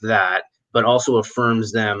things like that, but also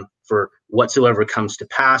affirms them for whatsoever comes to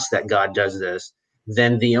pass that God does this,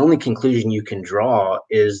 then the only conclusion you can draw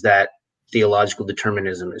is that theological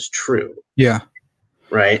determinism is true. Yeah.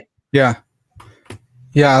 Right. Yeah.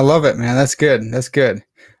 Yeah. I love it, man. That's good. That's good.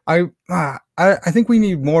 I think we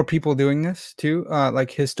need more people doing this too,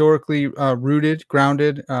 like historically rooted,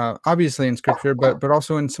 grounded, obviously in scripture, but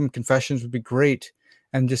also in some confessions would be great.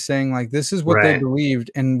 And just saying like, this is what they Right.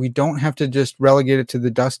 believed, and we don't have to just relegate it to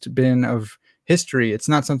the dustbin of history. It's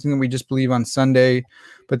not something that we just believe on Sunday,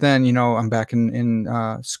 but then, you know, I'm back in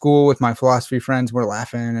school with my philosophy friends. We're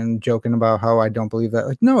laughing and joking about how I don't believe that.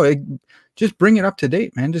 Like, no, just bring it up to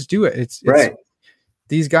date, man. Just do it. It's Right.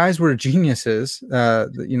 these guys were geniuses,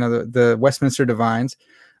 you know, the Westminster Divines.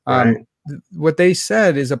 Right. What they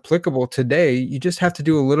said is applicable today. You just have to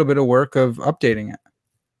do a little bit of work of updating it.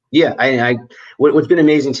 Yeah, what's been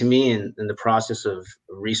amazing to me in the process of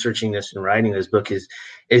researching this and writing this book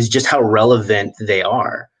is just how relevant they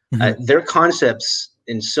are. Mm-hmm. Their concepts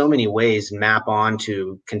in so many ways map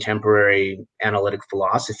onto contemporary analytic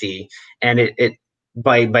philosophy, and it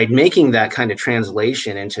by making that kind of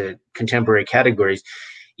translation into contemporary categories,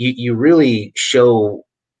 you really show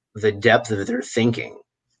the depth of their thinking.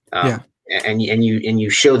 Yeah. And you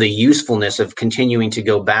show the usefulness of continuing to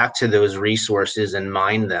go back to those resources and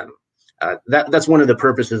mine them. That's one of the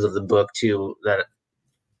purposes of the book too, that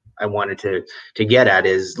I wanted to get at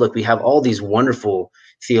is, look, we have all these wonderful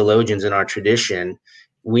theologians in our tradition.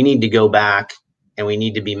 We need to go back and we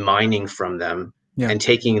need to be mining from them and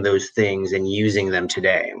taking those things and using them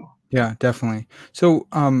today. Yeah, definitely. So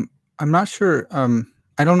I'm not sure.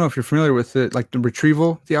 I don't know if you're familiar with it, like the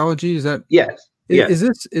retrieval theology. Is that yes?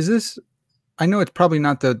 Is this I know it's probably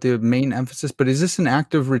not the main emphasis, but is this an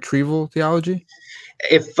active retrieval theology?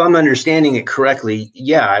 If I'm understanding it correctly,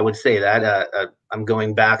 yeah, I would say that. I'm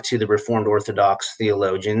going back to the Reformed Orthodox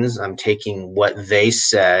theologians. I'm taking what they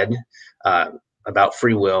said about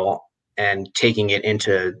free will and taking it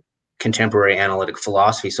into contemporary analytic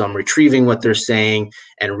philosophy. So I'm retrieving what they're saying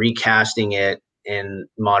and recasting it in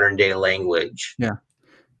modern day language. Yeah.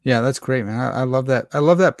 Yeah, that's great, man. I love that. I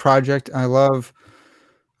love that project. I love,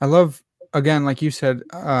 again, like you said,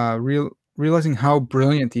 realizing how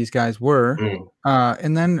brilliant these guys were.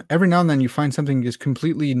 And then every now and then you find something just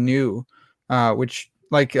completely new, which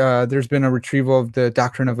like there's been a retrieval of the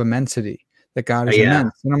doctrine of immensity, that God is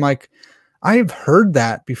immense. And I'm like, I've heard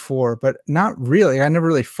that before, but not really. I never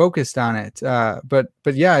really focused on it.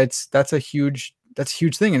 But yeah, that's a huge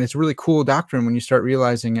thing, and it's a really cool doctrine when you start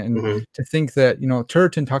realizing it, and to think that, you know,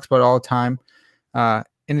 Turretin talks about it all the time, and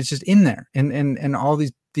it's just in there, and all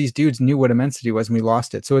these dudes knew what immensity was, and we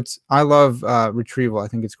lost it. So I love retrieval. I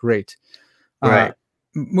think it's great. Right.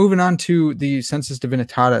 Moving on to the sensus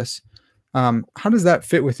divinitatis, how does that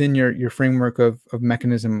fit within your framework of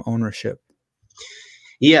mechanism ownership?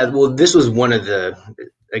 Yeah, well, this was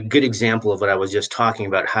a good example of what I was just talking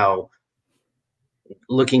about, how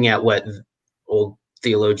looking at what old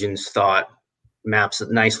theologians thought maps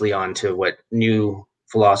nicely onto what new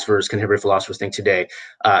contemporary philosophers think today.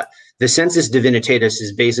 The sensus divinitatis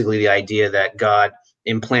is basically the idea that God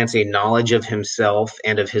implants a knowledge of himself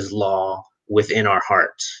and of his law within our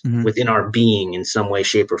hearts, within our being in some way,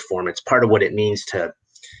 shape, or form. It's part of what it means to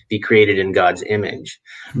be created in God's image.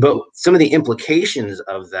 But some of the implications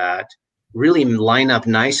of that really line up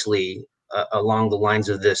nicely along the lines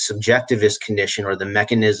of the subjectivist condition, or the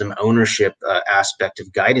mechanism ownership aspect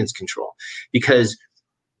of guidance control. Because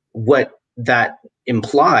what that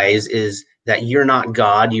implies is that you're not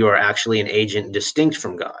God, you are actually an agent distinct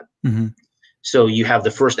from God. So you have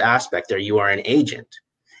the first aspect there, you are an agent,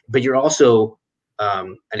 but you're also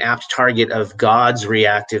an apt target of God's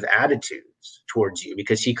reactive attitudes towards you,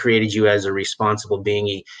 because he created you as a responsible being.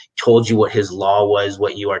 He told you what his law was,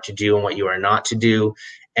 what you are to do and what you are not to do.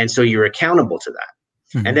 And so you're accountable to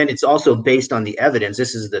that. And then it's also based on the evidence.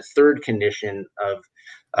 This is the third condition of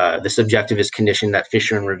the subjectivist condition that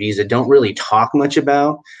Fischer and Ravizza don't really talk much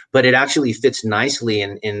about, but it actually fits nicely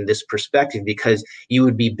in this perspective, because you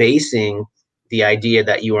would be basing the idea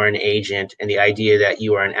that you are an agent and the idea that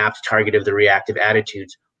you are an apt target of the reactive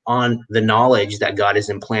attitudes on the knowledge that God has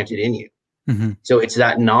implanted in you. So it's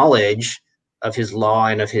that knowledge of his law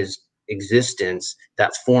and of his existence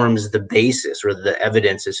that forms the basis, or the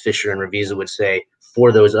evidence, as Fischer and Ravizza would say,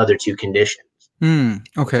 for those other two conditions.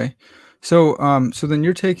 Okay. So so then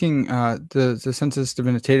you're taking the sensus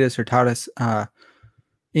divinitatis or tatus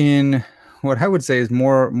in what I would say is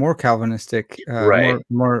more Calvinistic, Right.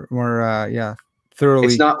 more thoroughly.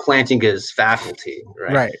 It's not Plantinga's faculty,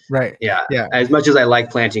 right? Right. Yeah. As much as I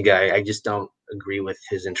like Plantinga, I just don't agree with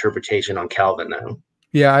his interpretation on Calvin now.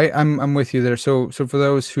 Yeah, I'm with you there. So for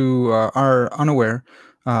those who are unaware,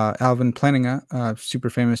 Alvin Plantinga, super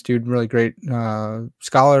famous dude, really great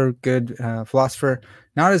scholar, good philosopher,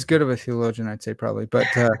 not as good of a theologian, I'd say probably, but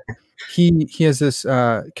he has this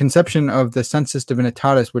conception of the sensus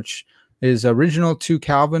divinitatis, which is original to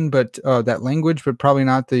Calvin, but that language, but probably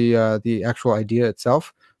not the actual idea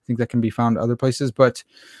itself. I think that can be found other places, but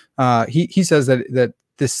he says that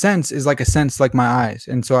the sense is like a sense like my eyes,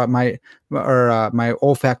 and so my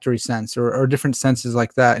olfactory sense or different senses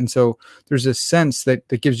like that, and so there's a sense that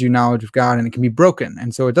gives you knowledge of God, and it can be broken,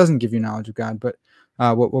 and so it doesn't give you knowledge of God. But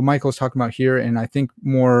what Michael's talking about here, and I think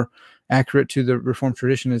more accurate to the Reformed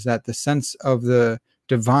tradition, is that the sense of the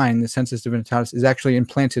divine, the sensus divinitatis, is actually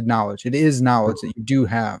implanted knowledge. It is knowledge that you do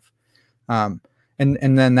have, and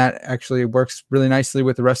then that actually works really nicely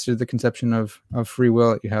with the rest of the conception of free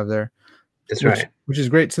will that you have there. That's right. Which is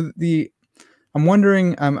great. So I'm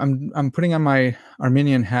wondering, I'm putting on my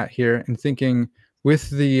Arminian hat here and thinking with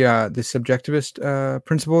the subjectivist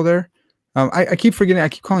principle there. I keep forgetting. I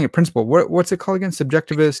keep calling it principle. What's it called again?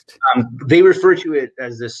 Subjectivist. They refer to it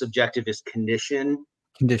as the subjectivist condition.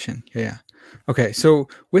 Condition. Yeah. Okay. So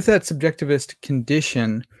with that subjectivist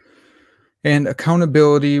condition and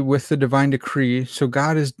accountability with the divine decree, so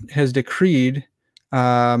God has decreed.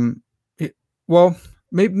 Well,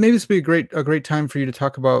 maybe this would be a great time for you to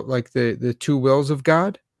talk about like the two wills of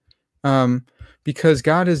God, because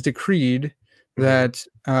God has decreed that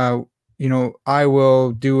I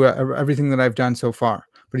will do everything that I've done so far,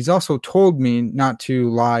 but He's also told me not to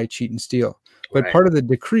lie, cheat, and steal. But part of the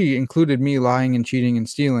decree included me lying and cheating and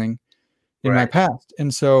stealing in my past,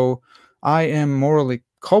 and so I am morally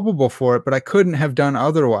culpable for it, but I couldn't have done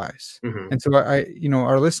otherwise. And so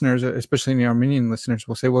our listeners, especially the Armenian listeners,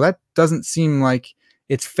 will say, well, that doesn't seem like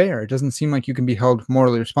it's fair. It doesn't seem like you can be held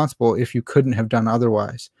morally responsible if you couldn't have done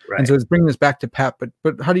otherwise. And so it's bringing this back to Pat,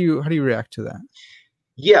 but how do you react to that?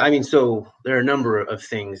 Yeah, I mean, so there are a number of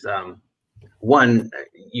things. One,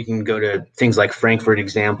 you can go to things like Frankfurt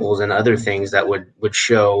examples and other things that would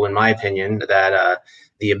show, in my opinion, that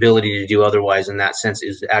the ability to do otherwise in that sense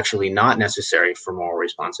is actually not necessary for moral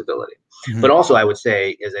responsibility. But also, I would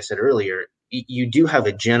say, as I said earlier, you do have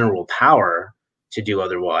a general power to do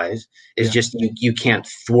otherwise. It's just you can't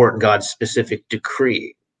thwart God's specific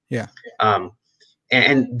decree. Yeah.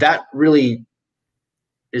 And that really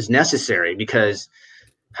is necessary because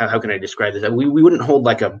how can I describe this? We wouldn't hold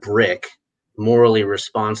like a brick morally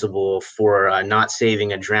responsible for not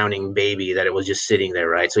saving a drowning baby that it was just sitting there,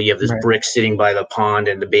 right? So you have this brick sitting by the pond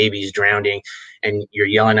and the baby's drowning and you're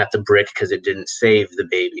yelling at the brick because it didn't save the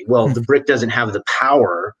baby. Well, the brick doesn't have the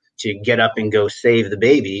power to get up and go save the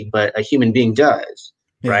baby, but a human being does,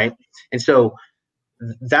 right? And so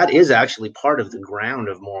that is actually part of the ground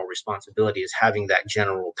of moral responsibility, is having that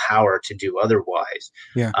general power to do otherwise.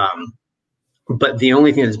 But the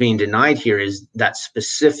only thing that's being denied here is that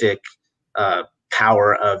specific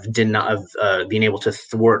power of being able to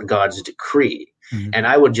thwart God's decree. And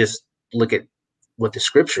I would just look at what the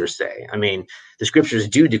scriptures say. I mean, the scriptures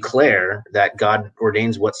do declare that God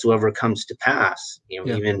ordains whatsoever comes to pass.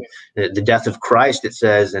 Even the death of Christ, it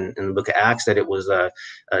says in the book of Acts that it was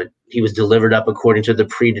he was delivered up according to the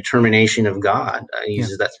predetermination of God. He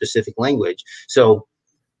uses that specific language. So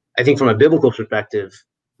I think from a biblical perspective,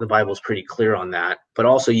 the Bible is pretty clear on that. But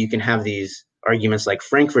also you can have these arguments like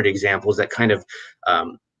Frankfurt examples that kind of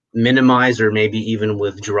minimize or maybe even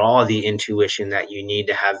withdraw the intuition that you need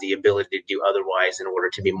to have the ability to do otherwise in order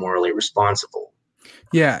to be morally responsible.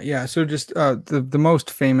 Yeah. So just the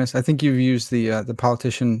most famous, I think you've used the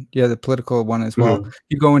politician, the political one as well.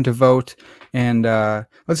 You go in to vote, and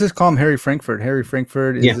let's just call him Harry Frankfurt. Harry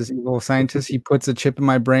Frankfurt is this evil scientist. He puts a chip in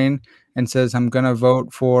my brain and says, I'm going to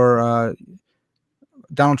vote for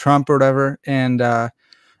Donald Trump or whatever. And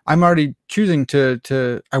I'm already choosing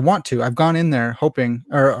I've gone in there hoping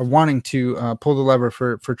or wanting to pull the lever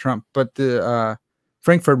for Trump, but the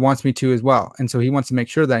Frankfurt wants me to as well. And so he wants to make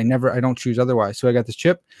sure that I don't choose otherwise. So I got this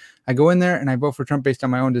chip, I go in there and I vote for Trump based on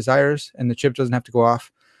my own desires, and the chip doesn't have to go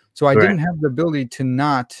off. So I didn't have the ability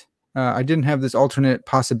to I didn't have this alternate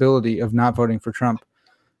possibility of not voting for Trump,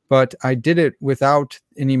 but I did it without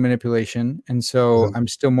any manipulation. And so I'm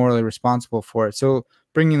still morally responsible for it. So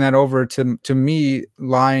bringing that over to me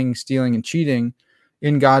lying, stealing, and cheating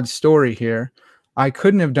in God's story here, I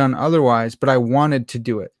couldn't have done otherwise, but I wanted to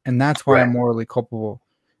do it. And that's why I'm morally culpable.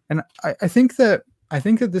 And I think that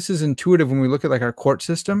this is intuitive when we look at like our court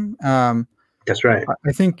system. That's right.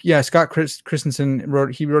 I think, Scott Christensen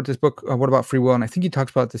wrote this book, What About Free Will? And I think he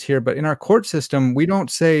talks about this here, but in our court system, we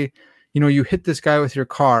don't say, you hit this guy with your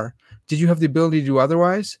car. Did you have the ability to do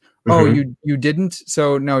otherwise? Oh, Hmm. you didn't?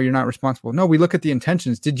 So no, you're not responsible. No, we look at the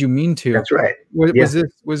intentions. Did you mean to? That's right. Was, Yeah.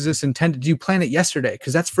 was this intended? Did you plan it yesterday?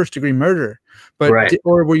 Because that's first degree murder. But Right.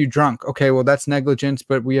 or were you drunk? Okay, well that's negligence,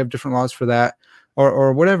 but we have different laws for that.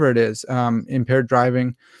 Or whatever it is, impaired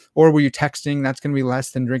driving. Or were you texting? That's going to be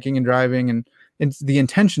less than drinking and driving. And it's, the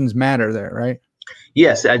intentions matter there, right?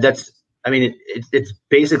 Yes, that's. I mean, it's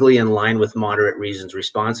basically in line with moderate reasons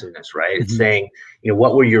responsiveness, right? It's Mhm. saying,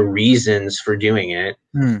 what were your reasons for doing it,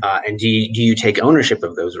 Mm, and do you take ownership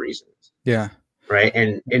of those reasons, yeah. right?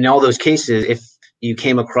 And in all those cases, if you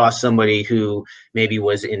came across somebody who maybe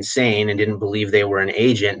was insane and didn't believe they were an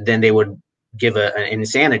agent, then they would give an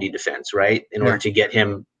insanity defense, right, in order Yeah. to get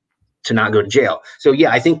him to not go to jail. So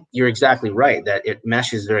yeah, I think you're exactly right that it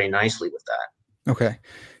meshes very nicely with that. Okay.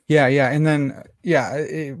 Yeah, yeah. And then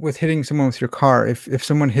with hitting someone with your car, if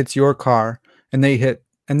someone hits your car and they hit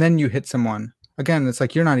and then you hit someone, again, it's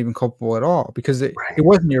like you're not even culpable at all because it Right.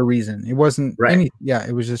 wasn't your reason. It wasn't Right. any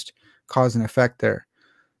it was just cause and effect there.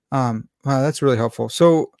 Wow, that's really helpful.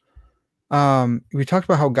 So we talked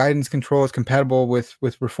about how guidance control is compatible with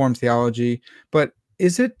reform theology, but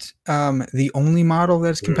is it the only model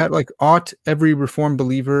that's Mm. compatible? Like, ought every reform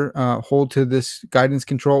believer hold to this guidance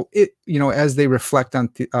control? It as they reflect on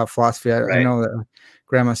philosophy. I Right. know that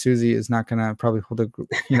Grandma Susie is not going to probably hold a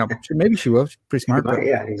maybe she will. She's pretty smart, but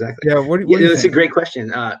Yeah, exactly. yeah. What do Yeah, you that's a think? great question.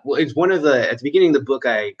 Well, it's one of the at the beginning of the book,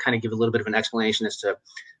 I kind of give a little bit of an explanation as to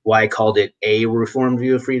why I called it a reformed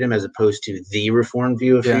view of freedom as opposed to the reformed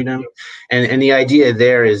view of Yeah. freedom. And the idea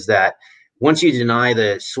there is that once you deny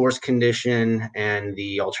the source condition and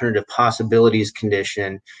the alternative possibilities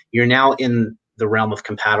condition, you're now in the realm of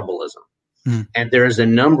compatibilism. Mm, And there's a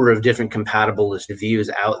number of different compatibilist views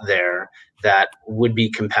out there that would be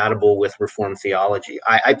compatible with Reformed theology.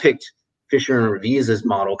 I picked Fischer and Ravizza's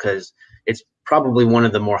model because it's probably one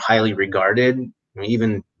of the more highly regarded. I mean,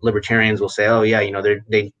 even libertarians will say, "Oh yeah,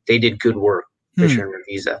 they did good work, hmm. Fischer and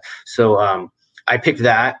Ravizza." So I picked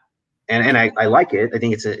that, and I like it. I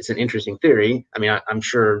think it's an interesting theory. I mean, I'm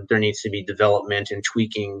sure there needs to be development and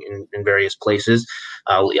tweaking in various places.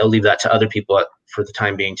 I'll leave that to other people for the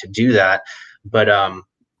time being to do that. But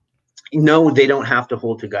no, they don't have to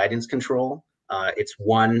hold to guidance control. It's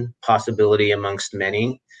one possibility amongst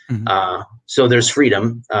many. Mhm. So there's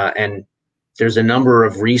freedom, and there's a number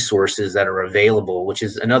of resources that are available, which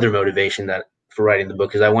is another motivation that for writing the book,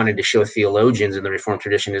 because I wanted to show theologians in the Reformed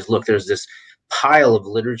tradition is look, there's this pile of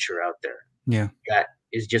literature out there Yeah. that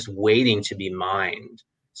is just waiting to be mined.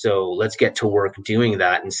 So let's get to work doing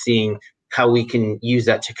that and seeing how we can use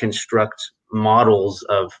that to construct models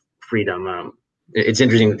of freedom. It's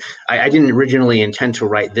interesting. I didn't originally intend to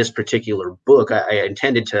write this particular book. I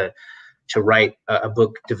intended to write a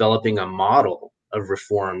book developing a model of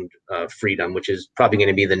reformed freedom, which is probably going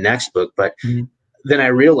to be the next book. But Mhm. then I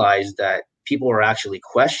realized that people are actually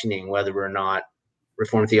questioning whether or not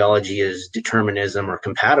Reformed theology is determinism or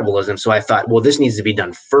compatibilism. So I thought, well, this needs to be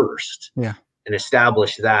done first Yeah. and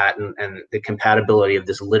establish that and the compatibility of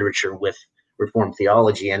this literature with Reformed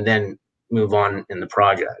theology, and then move on in the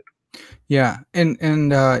project. Yeah. And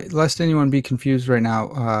lest anyone be confused right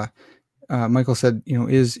now, Michael said,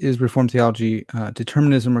 is Reformed theology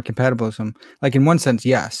determinism or compatibilism? Like in one sense,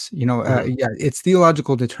 yes. Mhm. Yeah, it's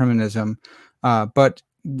theological determinism, but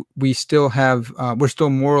we still have we're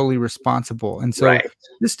still morally responsible, and so Right.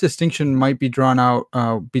 this distinction might be drawn out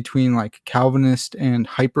between like Calvinist and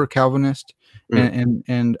hyper Calvinist, Mm.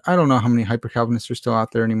 and I don't know how many hyper Calvinists are still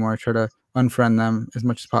out there anymore. I try to unfriend them as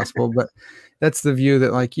much as possible, but that's the view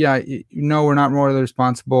that like, yeah, we're not morally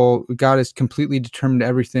responsible. God is completely determined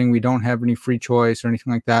everything. We don't have any free choice or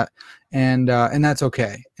anything like that. And that's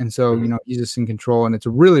okay. And so, Mhm. he's just in control, and it's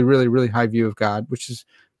a really, really, really high view of God, which is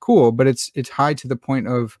cool, but it's high to the point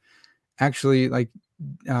of actually like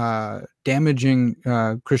damaging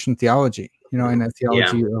Christian theology, and a Yeah.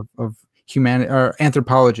 theology of humanity or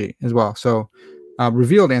anthropology as well. So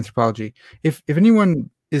revealed anthropology. If anyone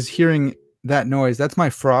is hearing that noise, that's my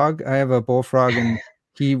frog. I have a bullfrog, and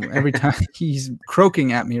he every time he's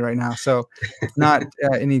croaking at me right now. So it's not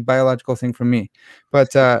any biological thing from me.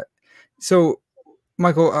 But so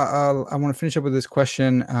Michael, I want to finish up with this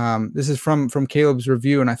question. This is from Caleb's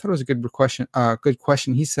review, and I thought it was a good question. Good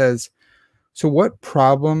question. He says, "So, what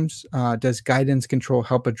problems does guidance control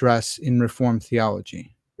help address in Reformed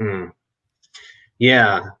theology?" Mm.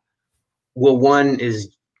 Yeah. Well, one is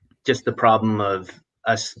just the problem of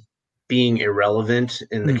us being irrelevant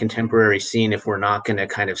in the Mm, contemporary scene if we're not going to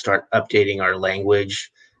kind of start updating our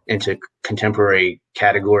language into contemporary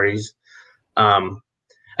categories. Um,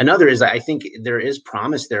 Another is I think there is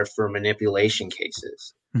promise there for manipulation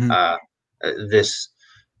cases. mhm, Uh, this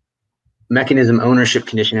mechanism ownership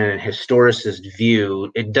condition and a historicist view,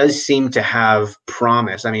 it does seem to have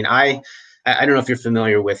promise. I mean, I don't know if you're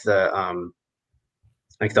familiar with the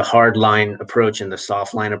like the hard line approach and the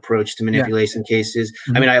soft line approach to manipulation cases.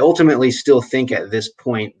 I mean, I ultimately still think at this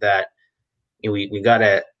point that we got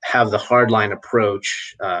to have the hard line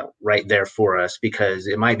approach right there for us, because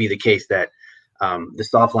it might be the case that the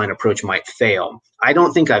soft line approach might fail. I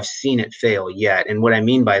don't think I've seen it fail yet. And what I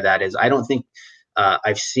mean by that is I don't think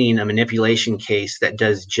I've seen a manipulation case that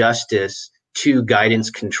does justice to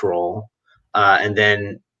guidance control and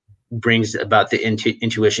then brings about the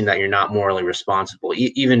intuition that you're not morally responsible.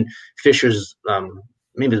 Even Fischer's,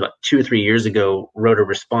 maybe about 2 or 3 years ago, wrote a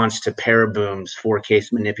response to Paraboom's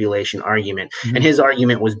 4-case manipulation argument. And his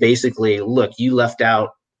argument was basically, look, you left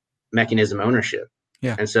out mechanism ownership.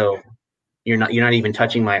 And so you're not even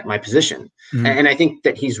touching my position. And I think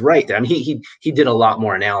that he's right there. I mean, he did a lot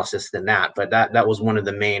more analysis than that, but that was one of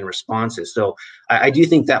the main responses. So I do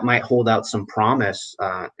think that might hold out some promise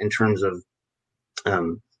in terms of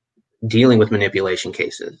dealing with manipulation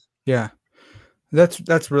cases. Yeah,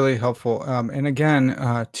 that's really helpful. And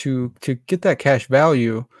again, to get that cash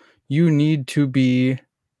value, you need to be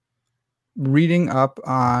reading up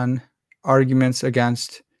on arguments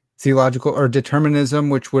against theological or determinism,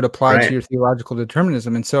 which would apply to your theological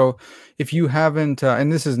determinism. And so if you haven't,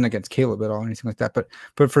 and this isn't against Caleb at all or anything like that,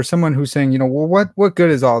 but for someone who's saying, well, what good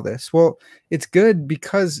is all this? Well, it's good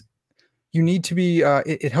because you need to be,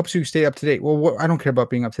 it helps you stay up to date. Well, I don't care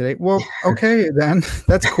about being up to date. Well, okay, then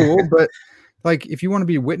that's cool. But like, if you want to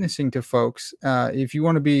be witnessing to folks, if you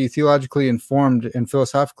want to be theologically informed and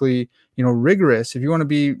philosophically, rigorous, if you want to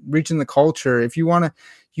be reaching the culture,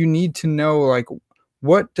 you need to know, like,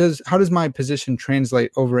 how does my position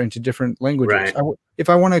translate over into different languages? If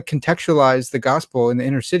I want to contextualize the gospel in the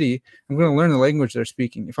inner city, I'm going to learn the language they're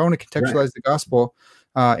speaking. If I want to contextualize the gospel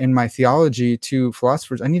in my theology to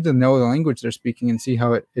philosophers, I need to know the language they're speaking and see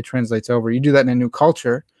how it translates over. You do that in a new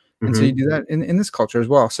culture. And so you do that in this culture as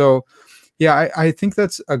well. So yeah, I think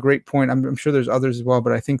that's a great point. I'm sure there's others as well,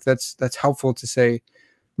 but I think that's helpful to say,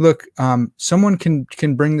 look, someone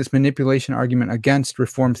can bring this manipulation argument against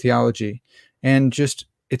Reformed theology, and just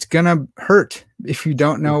it's gonna hurt if you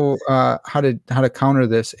don't know how to counter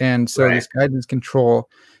this. And so this guidance control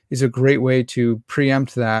is a great way to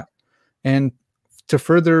preempt that and to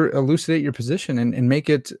further elucidate your position and make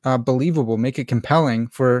it believable, make it compelling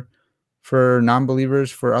for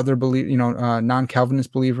non-believers, for other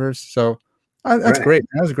non-Calvinist believers. So that's great.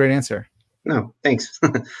 That was a great answer. No, thanks.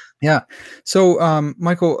 Yeah. So,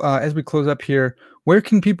 Michael, as we close up here, where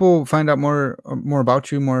can people find out more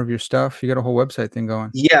about you, more of your stuff? You got a whole website thing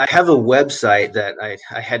going. Yeah, I have a website that I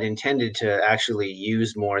had intended to actually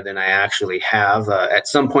use more than I actually have. At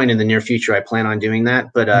some point in the near future, I plan on doing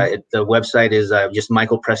that. But the website is just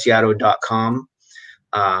michaelpreciado.com.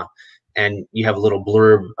 And you have a little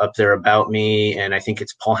blurb up there about me, and I think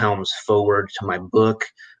it's Paul Helm's forward to my book.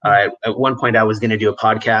 At one point, I was going to do a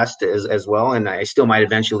podcast as well, and I still might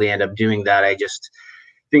eventually end up doing that.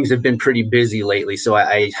 Things have been pretty busy lately, so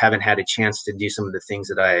I haven't had a chance to do some of the things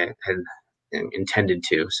that I had intended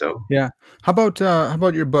to. So yeah, how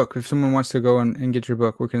about your book? If someone wants to go and get your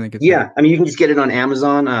book, where can they get that? Yeah, I mean, you can just get it on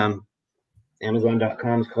Amazon.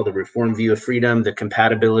 Amazon.com is called The Reformed View of Freedom, The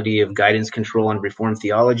Compatibility of Guidance Control and Reformed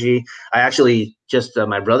Theology. I actually just,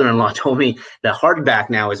 my brother-in-law told me the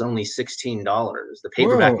hardback now is only $16. The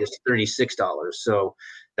paperback is $36. So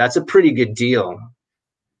that's a pretty good deal.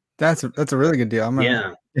 That's a really good deal.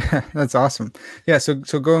 Yeah, that's awesome. Yeah, so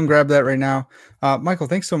go and grab that right now. Michael,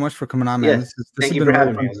 thanks so much for coming on, man. Yes, thank you for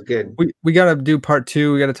having me. It was good. We got to do part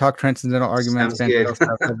 2. We got to talk transcendental arguments. Sounds good.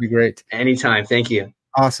 Stuff. That'd be great. Anytime. Thank you.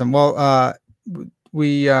 Awesome. Well,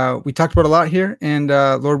 we talked about a lot here, and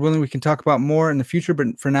Lord willing, we can talk about more in the future.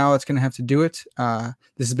 But for now, it's going to have to do it.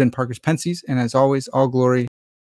 This has been Parker's Pensées, and as always, all glory